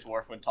pretend to be a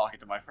dwarf when talking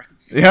to my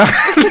friends. Yeah,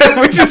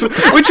 which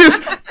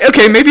is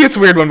okay. Maybe it's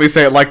weird when we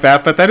say it like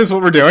that, but that is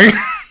what we're doing.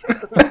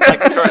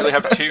 I currently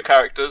have 2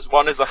 characters.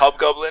 One is a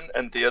hobgoblin,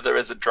 and the other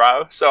is a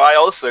drow. So I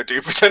also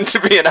do pretend to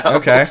be an elf.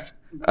 Okay.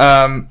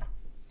 All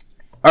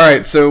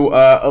right. So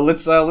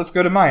let's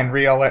go to mine.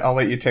 Rhea, I'll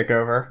let you take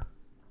over.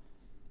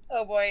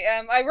 Oh boy.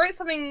 I wrote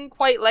something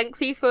quite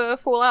lengthy for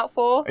Fallout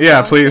 4. Yeah,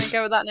 I'm please.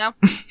 gonna go with that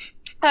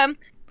now.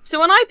 So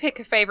when I pick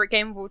a favorite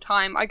game of all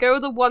time, I go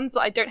with the ones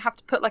that I don't have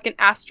to put like an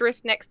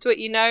asterisk next to it,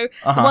 you know?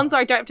 The ones that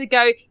I don't have to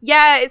go,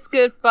 yeah, it's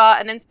good, but,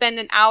 and then spend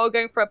an hour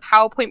going for a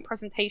PowerPoint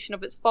presentation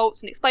of its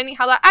faults and explaining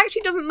how that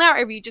actually doesn't matter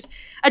if you just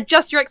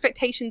adjust your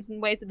expectations in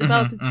ways the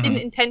developers didn't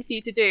intend for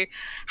you to do.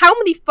 How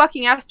many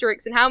fucking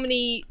asterisks and how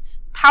many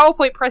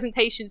PowerPoint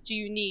presentations do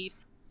you need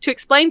to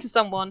explain to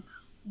someone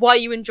why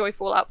you enjoy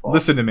Fallout 4?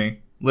 Listen to me.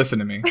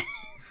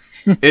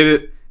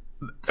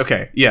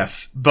 Okay,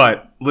 yes,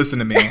 but listen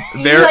to me.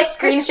 You like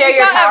screen share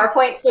your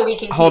PowerPoint so we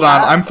can Hold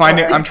on, I'm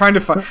trying to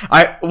find.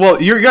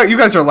 You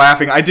guys are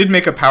laughing. I did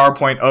make a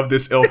PowerPoint of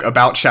this ilk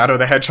about Shadow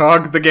the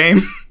Hedgehog, the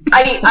game.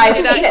 I mean, I've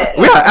seen it.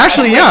 Yeah,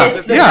 actually,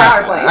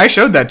 yeah. I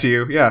showed that to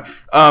you. Yeah.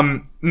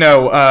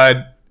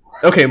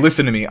 Okay,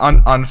 listen to me.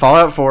 On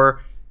Fallout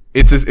 4,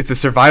 it's a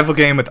survival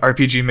game with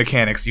RPG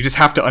mechanics. You just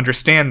have to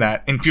understand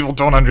that, and people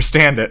don't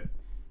understand it.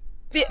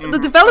 The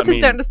developers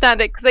don't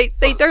understand it because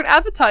they don't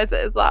advertise it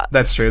as that.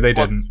 That's true, they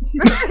didn't.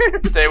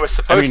 They were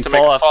supposed to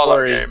make a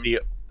Fallout game.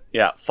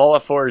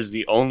 Fallout 4 is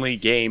the only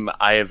game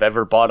I have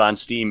ever bought on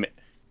Steam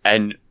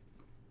and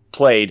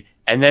played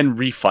and then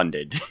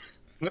refunded.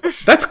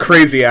 That's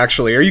crazy,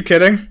 actually. Are you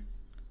kidding?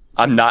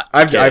 I'm not.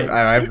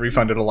 I've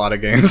refunded a lot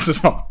of games.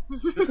 So.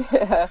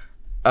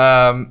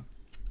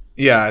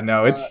 Yeah,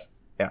 no, it's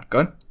yeah. Go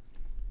on.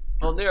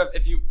 Well, Nira,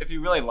 if you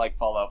really like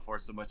Fallout 4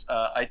 so much,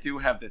 I do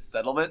have this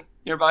settlement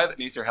nearby that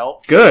needs your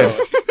help. Good.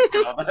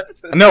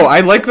 No,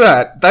 I like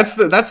that. That's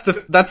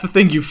the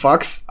thing, you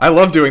fucks. I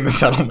love doing the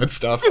settlement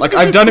stuff. Like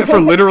I've done it for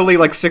literally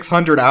like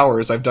 600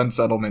 hours. I've done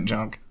settlement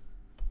junk.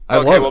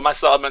 My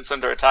settlement's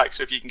under attack,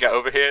 so if you can get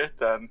over here,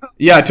 then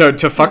yeah, to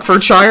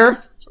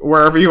Fuckfordshire,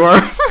 wherever you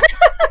are.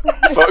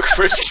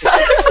 Fuckfordshire.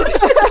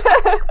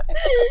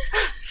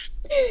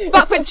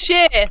 Fuckford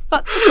Shear.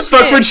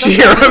 Fuckford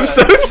Shear. I'm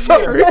so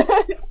sorry.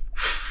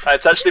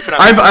 It's actually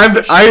pronounced.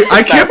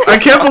 I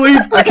can't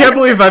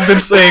believe I've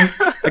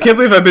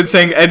been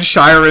saying Ed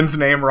Sheeran's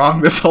name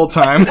wrong this whole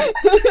time.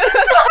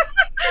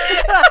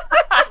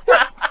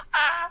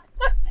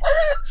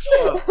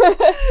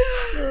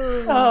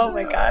 Oh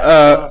my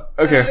god.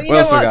 Okay. You know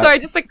what? Sorry,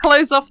 just to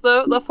close off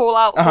the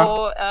Fallout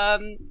 4.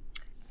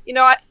 You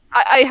know,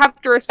 I have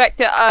to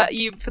respect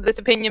you for this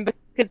opinion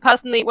because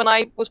personally, when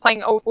I was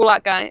playing old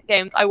Fallout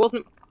games, I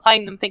wasn't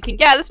playing them thinking,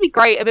 yeah, this would be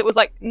great if it was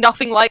like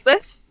nothing like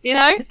this. You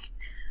know.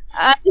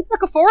 It's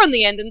like a 4 in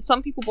the end, and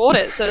some people bought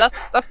it, so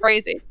that's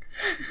crazy.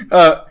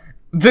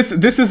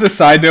 This is a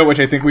side note which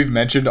I think we've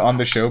mentioned on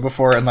the show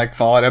before in like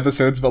Fallout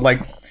episodes, but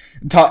like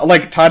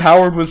Todd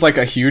Howard was like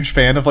a huge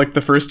fan of like the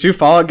first 2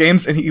 Fallout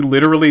games, and he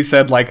literally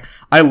said like,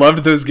 I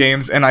loved those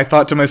games, and I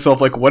thought to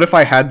myself like, what if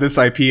I had this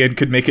IP and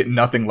could make it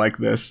nothing like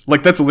this?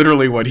 Like that's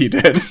literally what he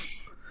did.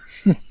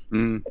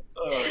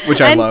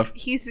 Which I love.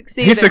 He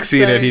succeeded. So,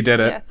 he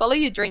did it. Yeah, follow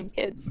your dreams,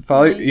 kids.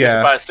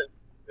 Yeah.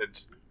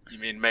 You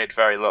mean made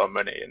very little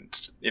money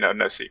and, you know,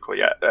 no sequel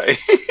yet.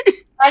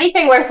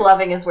 Anything worth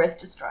loving is worth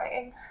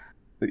destroying.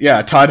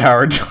 Yeah, Todd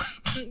Howard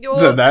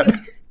said that.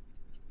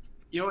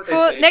 You know what they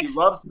say, if you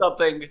love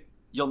something,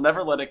 you'll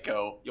never let it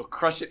go. You'll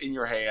crush it in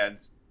your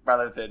hands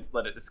rather than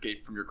let it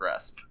escape from your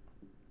grasp.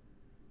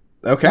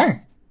 Okay.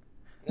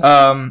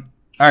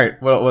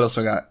 Alright, what else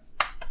we got?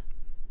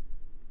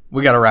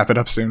 We gotta wrap it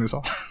up soon is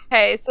all.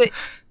 Okay, so,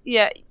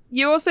 yeah.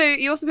 You also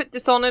put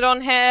Dishonored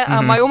on here.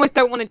 I almost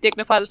don't want to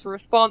dignify this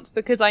response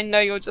because I know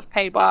you're just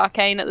paid by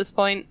Arcane at this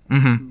point.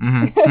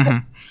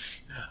 I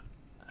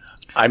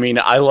mean,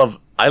 I love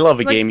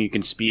a game you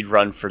can speed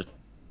run for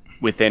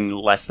within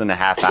less than a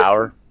half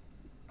hour.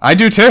 I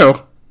do too.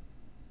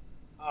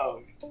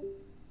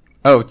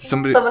 Oh,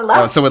 somebody. Someone left.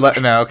 Oh, someone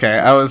left. No, okay.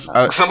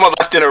 Someone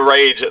left in a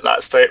rage at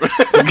that statement.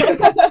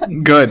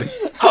 Good.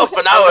 Half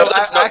an hour.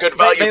 That's not good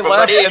value for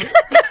money.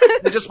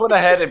 They just went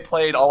ahead and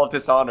played all of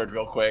Dishonored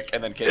real quick,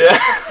 and then came. Okay.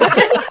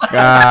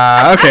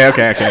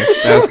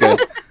 That was good.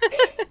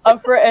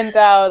 I've written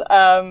down.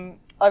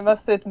 I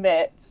must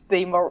admit,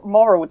 the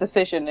moral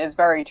decision is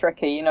very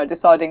tricky. You know,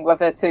 deciding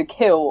whether to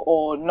kill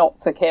or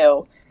not to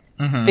kill.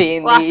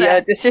 Being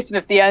the decision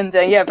of the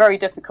ending. Yeah, very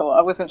difficult.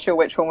 I wasn't sure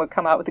which one would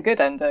come out with a good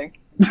ending.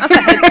 That's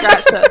a head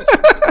scratcher.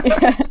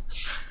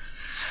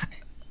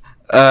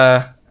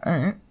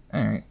 Alright.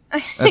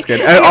 That's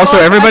good. Also,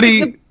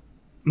 everybody...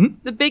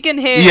 The big in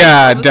here.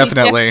 Yeah,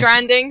 definitely. Death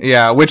Stranding.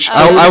 Yeah, which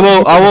I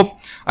will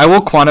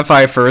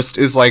quantify first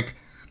is like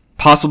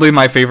possibly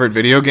my favorite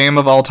video game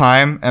of all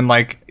time, and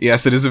like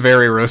yes, it is a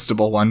very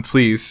roastable one.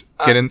 Please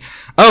get in.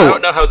 I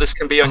don't know how this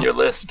can be on your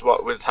list.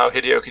 What with how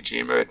Hideo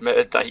Kojima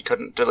admitted that he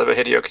couldn't deliver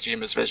Hideo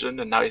Kojima's vision,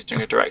 and now he's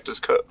doing a director's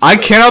cut. I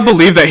cannot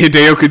believe that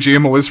Hideo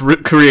Kojima was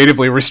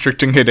creatively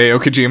restricting Hideo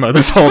Kojima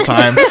this whole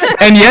time,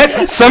 and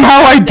yet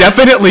somehow I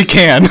definitely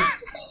can.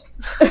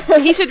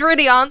 He should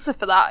really answer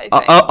for that. I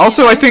think.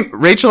 Also, I think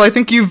Rachel,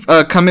 you've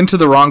come into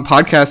the wrong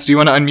podcast. Do you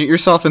want to unmute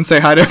yourself and say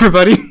hi to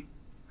everybody?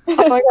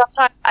 Oh my gosh,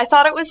 I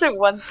thought it was at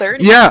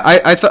 1:30. Yeah,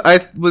 I thought I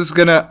was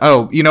gonna.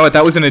 Oh, you know what?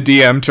 That was in a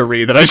DM to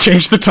read that I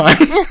changed the time.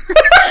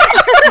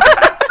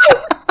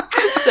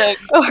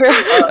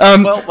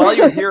 Well, while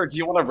you're here, do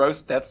you want to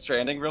roast Death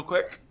Stranding real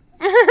quick?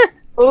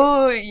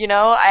 Oh, you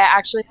know, I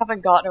actually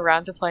haven't gotten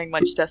around to playing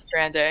much Death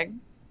Stranding.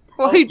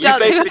 Well, he does.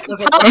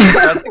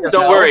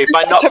 Don't worry,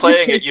 by not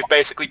playing it, you've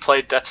basically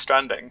played Death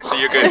Stranding, so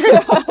you're good.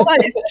 I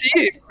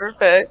see.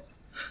 Perfect.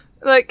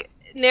 Like,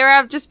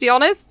 Nirav, just be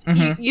honest.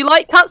 You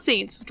like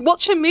cutscenes.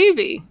 Watch a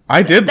movie.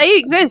 I did. They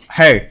exist.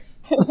 Hey,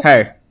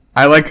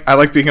 I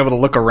like being able to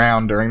look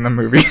around during the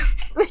movie.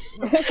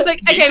 Like,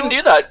 okay, you can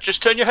do that.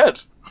 Just turn your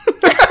head.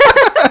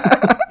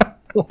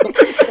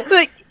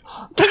 Like,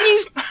 can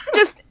you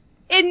just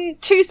in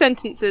 2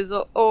 sentences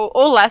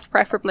or less,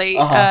 preferably,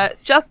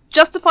 just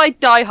justify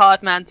Die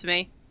Hard Man to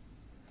me?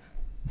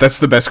 That's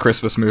the best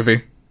Christmas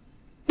movie.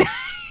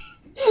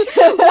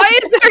 Why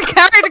is there a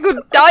character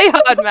called Die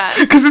Hard Man?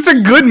 Because it's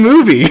a good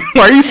movie.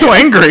 Why are you so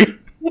angry?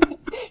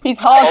 He's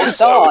hard to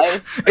die.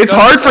 It's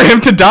hard for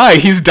him to die.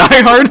 He's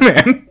Die Hard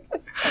Man.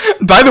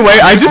 By the way,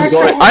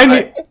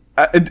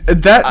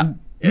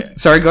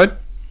 Sorry, go ahead.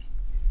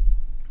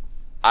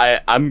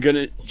 I'm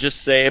gonna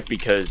just say it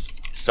because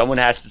someone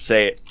has to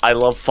say it. I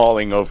love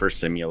Falling Over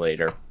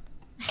Simulator.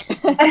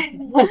 Hey,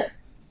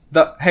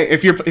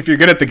 if you're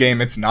good at the game,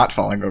 it's not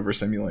Falling Over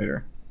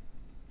Simulator.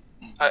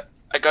 I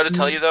gotta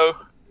tell you though,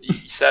 you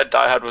said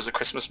Die Hard was a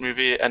Christmas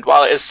movie, and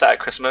while it is set at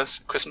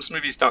Christmas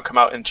movies don't come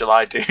out in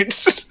July, dude.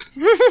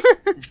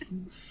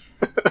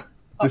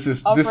 This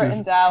is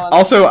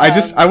also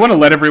I want to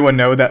let everyone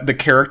know that the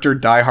character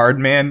Die Hard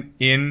Man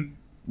in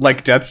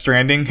like Death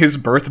Stranding, his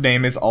birth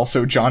name is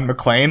also John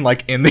McClane,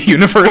 like in the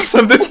universe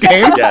of this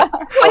game. Yeah.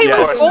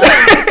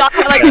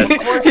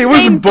 Well, He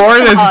was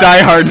born as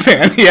Die Hard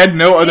Man. He had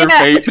no other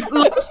fate.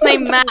 Last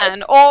name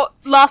Man or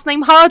last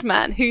name Hard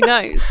Man. Who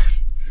knows?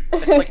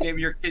 It's like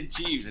maybe your kid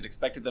Jeeves and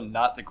expected them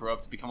not to grow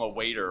up to become a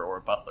waiter or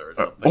a butler or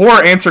something.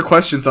 Or answer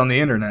questions on the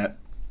internet.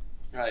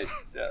 Right.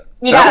 Yeah.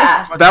 You gotta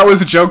ask. That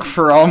was a joke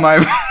for all my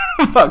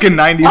fucking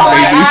 90s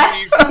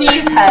babies.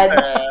 Jeeves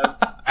heads.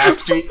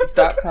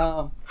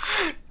 AskJeeves.com.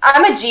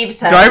 I'm a Jeeves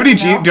head. Do I have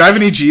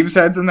any Jeeves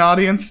heads in the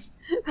audience?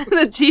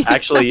 The Jeeves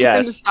Actually,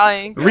 yes.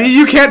 dying. Ree,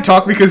 you can't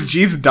talk because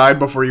Jeeves died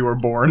before you were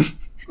born.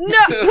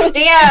 No!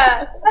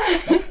 Yeah.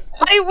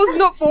 I was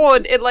not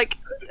born in,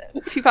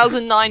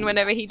 2009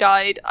 whenever he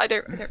died. I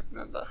don't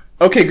remember.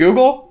 Okay,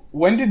 Google,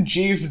 when did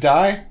Jeeves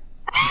die?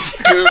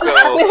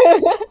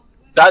 Google.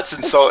 That's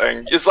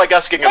insulting. It's like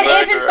asking a murderer.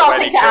 It is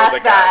insulting to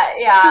ask that,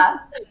 yeah.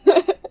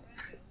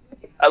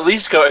 At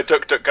least go to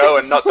DuckDuckGo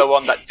and not the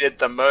one that did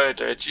the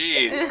murder.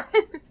 Jeez.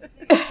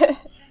 I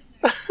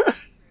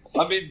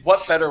mean,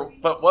 what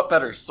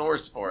better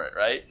source for it,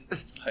 right?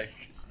 It's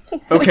like,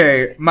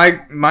 Okay,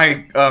 my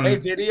hey,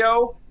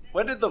 video.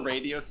 When did the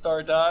radio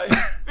star die?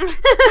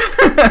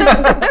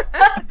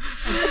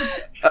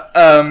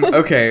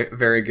 Okay,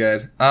 very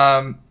good.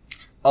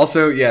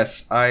 Also,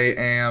 yes, I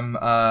am,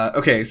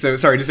 okay, so,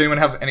 sorry, does anyone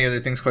have any other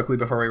things quickly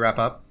before we wrap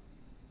up?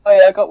 Oh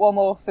yeah, I got one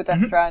more for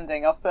Death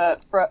Stranding.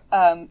 For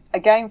a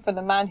game for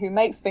the man who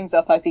makes things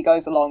up as he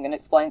goes along and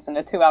explains in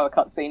a 2-hour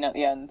cutscene at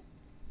the end.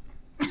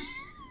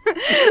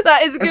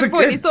 That is a good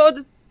point.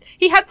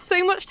 He had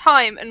so much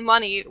time and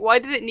money. Why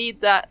did it need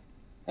that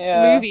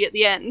movie at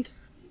the end?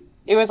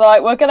 He was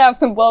like, we're going to have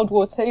some World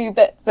War II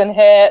bits in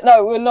here.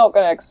 No, we're not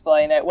going to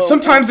explain it.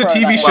 Sometimes a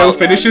TV show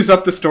finishes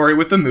up the story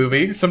with the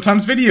movie.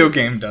 Sometimes video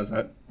game does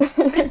it.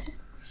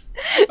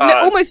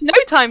 Almost no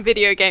time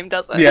video game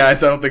does it. Yeah, I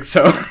don't think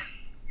so.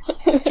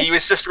 He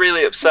was just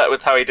really upset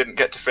with how he didn't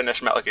get to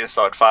finish Metal Gear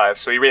Solid 5,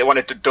 so he really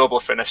wanted to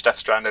double finish Death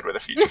Stranded with a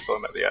feature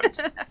film at the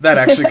end. That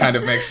actually kind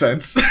of makes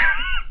sense.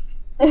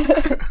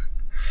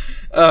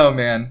 Oh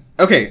man.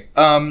 Okay.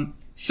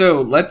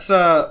 So let's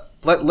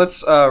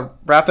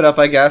wrap it up,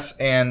 I guess,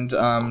 and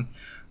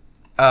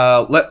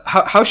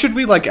how should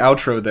we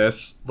outro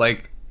this?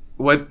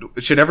 What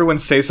should everyone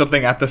say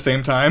something at the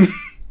same time?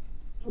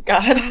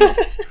 God.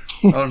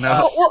 Oh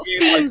no. What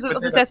themes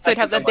of this episode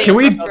have there been?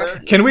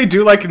 Can we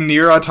do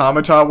Nier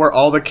Automata where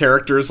all the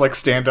characters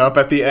stand up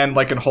at the end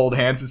and hold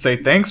hands and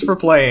say thanks for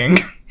playing?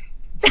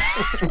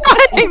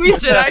 I think we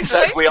should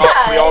actually. Except we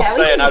all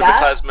say an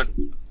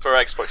advertisement for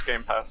Xbox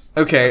Game Pass.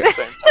 Okay. At the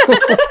same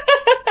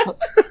time.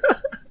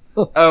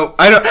 Oh,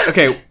 I don't.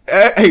 Okay,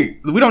 hey,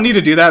 we don't need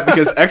to do that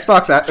because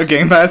Xbox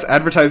Game Pass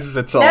advertises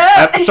itself.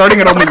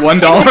 Starting at only $1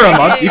 a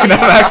month, you can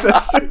have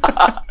access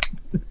to.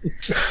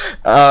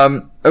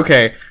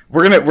 Okay,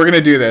 we're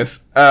gonna do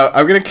this.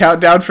 I'm gonna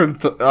count down from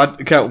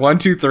count 1,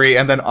 2, 3,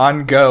 and then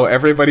on go.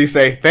 Everybody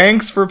say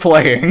thanks for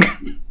playing.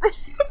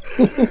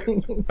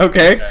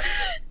 Okay,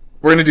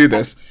 we're gonna do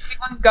this.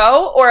 On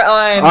go or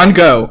on? On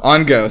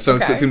go. So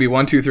it's gonna be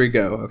 1, 2, 3,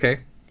 go.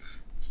 Okay.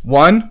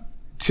 1,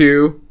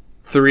 2,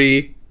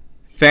 3.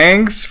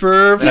 Thanks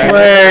for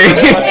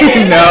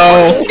playing.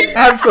 No,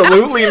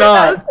 absolutely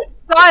not. That's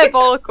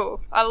diabolical.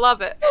 I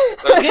love it.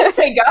 You didn't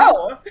say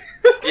go.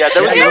 Yeah,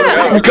 there was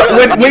no go.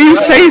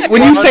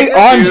 When you say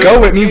on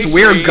go, it means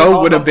where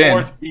go would have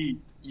been. Fourth beat,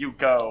 you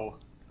go.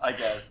 I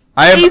guess.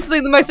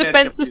 Easily the most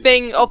offensive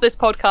thing of this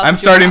podcast. I'm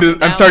starting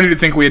to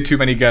think we had too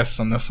many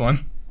guests on this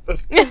one. You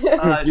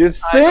I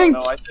think?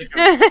 don't know.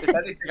 If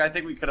anything, I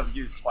think we could have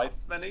used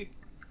twice as many.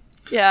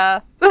 Yeah.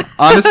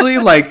 Honestly,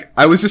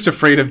 I was just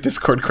afraid of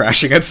Discord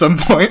crashing at some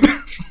point.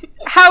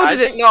 How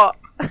did it not?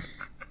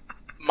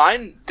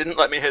 Mine didn't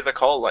let me hear the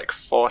call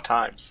 4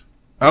 times.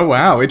 Oh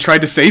wow, it tried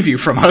to save you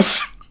from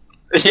us.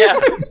 Yeah.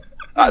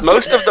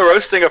 Most of the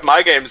roasting of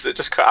my games it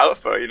just cut out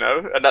for,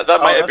 and that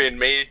might have been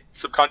me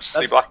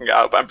subconsciously blocking it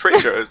out, but I'm pretty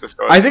sure it was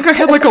Discord. I think I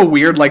had a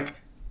weird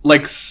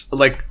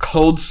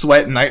cold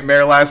sweat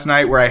nightmare last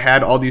night where I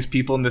had all these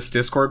people in this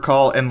Discord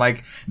call and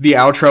the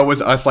outro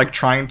was us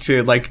trying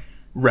to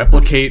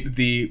replicate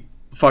the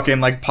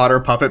fucking Potter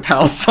Puppet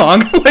Pals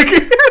song.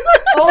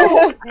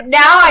 Oh,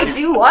 now I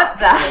do want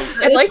that.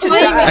 I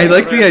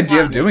like the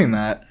idea of doing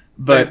that,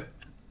 but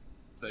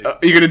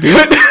you gonna do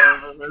it?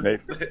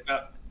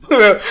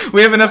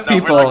 We have enough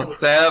people.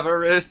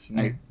 Severus.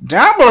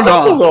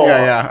 Dumbledore.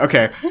 Yeah.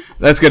 Okay,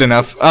 that's good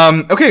enough.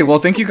 Okay. Well,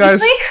 thank you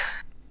guys.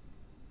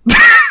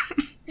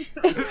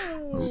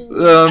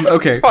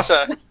 Okay.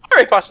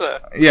 Harry Potter.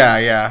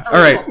 Yeah. All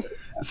right.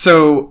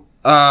 So,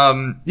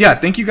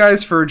 thank you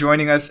guys for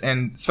joining us,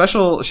 and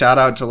special shout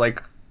out to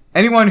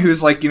anyone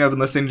who's been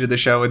listening to the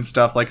show and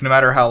stuff. No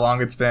matter how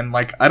long it's been,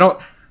 I don't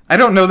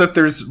know that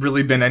there's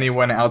really been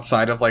anyone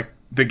outside of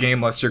the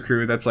Game Luster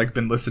crew that's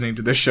been listening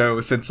to the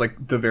show since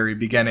the very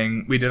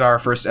beginning. We did our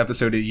first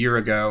episode a year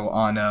ago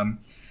on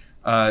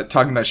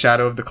talking about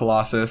Shadow of the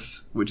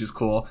Colossus, which is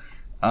cool.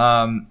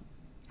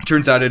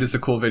 Turns out it is a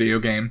cool video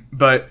game,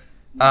 but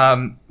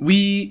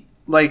we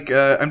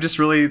I'm just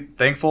really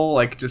thankful,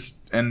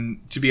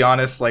 and to be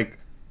honest,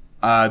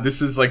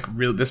 this is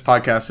this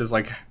podcast has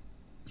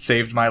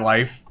saved my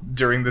life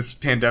during this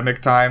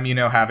pandemic time,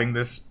 having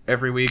this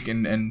every week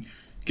and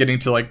getting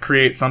to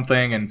create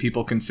something and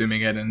people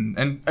consuming it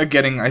and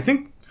getting, I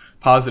think,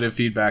 positive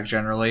feedback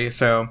generally.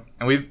 So,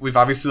 and we've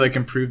obviously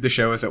improved the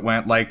show as it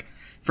went.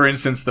 for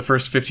instance, the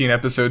first 15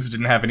 episodes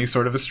didn't have any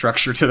sort of a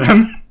structure to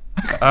them.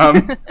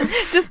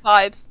 Just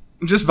vibes.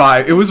 Just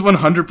vibe. It was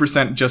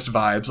 100% just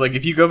vibes. Like,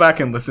 if you go back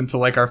and listen to,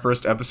 like, our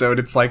first episode,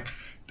 it's, like,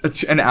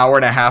 it's an hour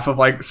and a half of,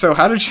 like, so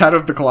how did Shadow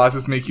of the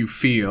Colossus make you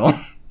feel?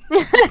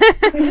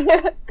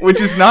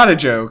 Which is not a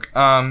joke.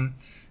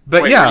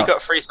 But wait, yeah. You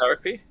got free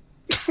therapy?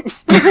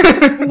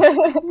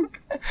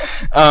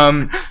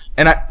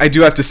 And I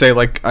do have to say,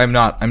 like, I'm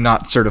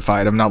not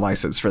certified. I'm not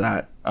licensed for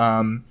that.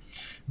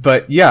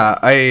 But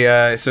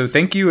yeah, so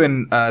thank you,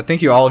 and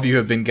thank you all of you who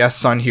have been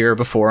guests on here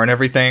before and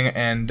everything,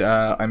 and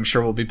I'm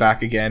sure we'll be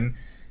back again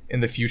in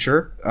the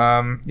future.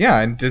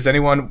 Yeah, and does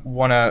anyone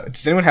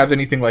have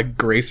anything like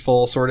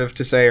graceful sort of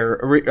to say,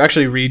 or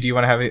actually, Reed, do you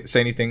want to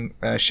say anything?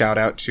 Shout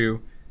out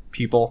to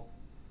people.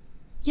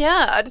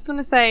 Yeah, I just want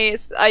to say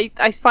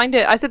I find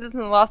it. I said this in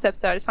the last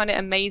episode. I just find it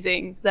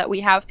amazing that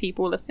we have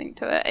people listening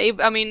to it.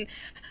 I mean,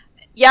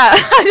 yeah,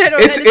 I don't know.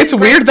 It's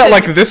weird that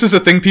like this is a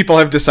thing people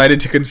have decided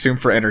to consume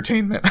for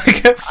entertainment, I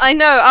guess. I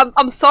know.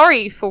 I'm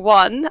sorry for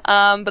one,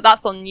 but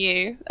that's on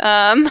you.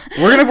 We're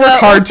gonna work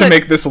hard to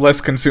make this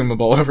less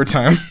consumable over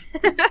time.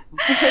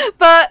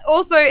 But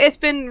also, it's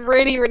been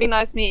really, really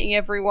nice meeting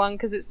everyone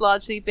because it's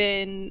largely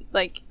been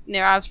like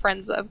Nirav's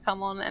friends that have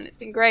come on, and it's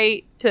been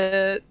great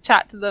to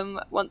chat to them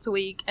once a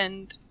week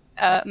and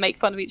make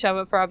fun of each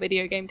other for our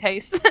video game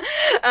taste,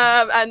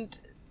 and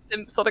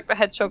Sonic the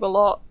Hedgehog a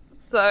lot.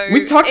 So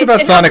we talked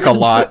about Sonic a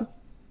lot.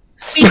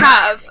 We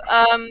have.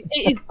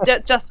 It is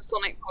just a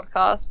Sonic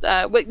podcast.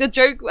 The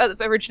joke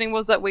originally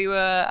was that we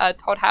were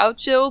Todd Howard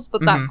chills,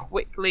 but that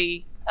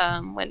quickly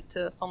went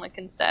to Sonic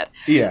instead.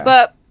 Yeah.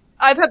 But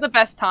I've had the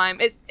best time.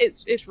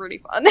 It's really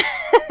fun.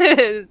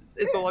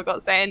 It's all I got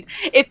to say. And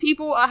if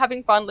people are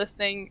having fun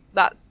listening,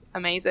 that's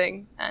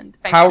amazing. And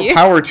thank you.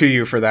 Power to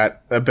you for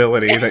that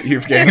ability that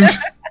you've gained.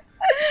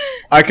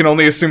 I can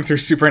only assume through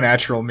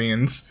supernatural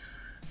means.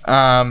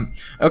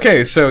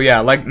 Okay, so yeah,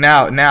 like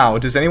now,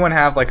 does anyone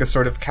have like a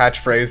sort of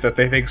catchphrase that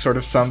they think sort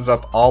of sums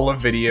up all of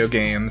video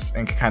games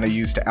and can kind of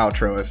use to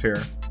outro us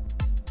here?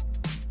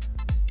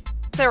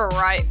 They're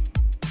alright.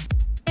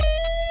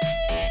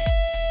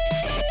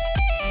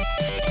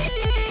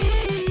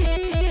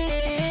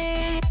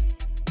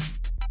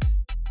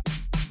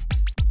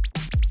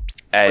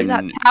 And with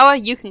that power,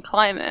 you can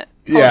climb it.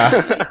 Yeah.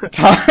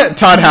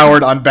 Todd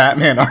Howard on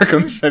Batman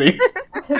Arkham City.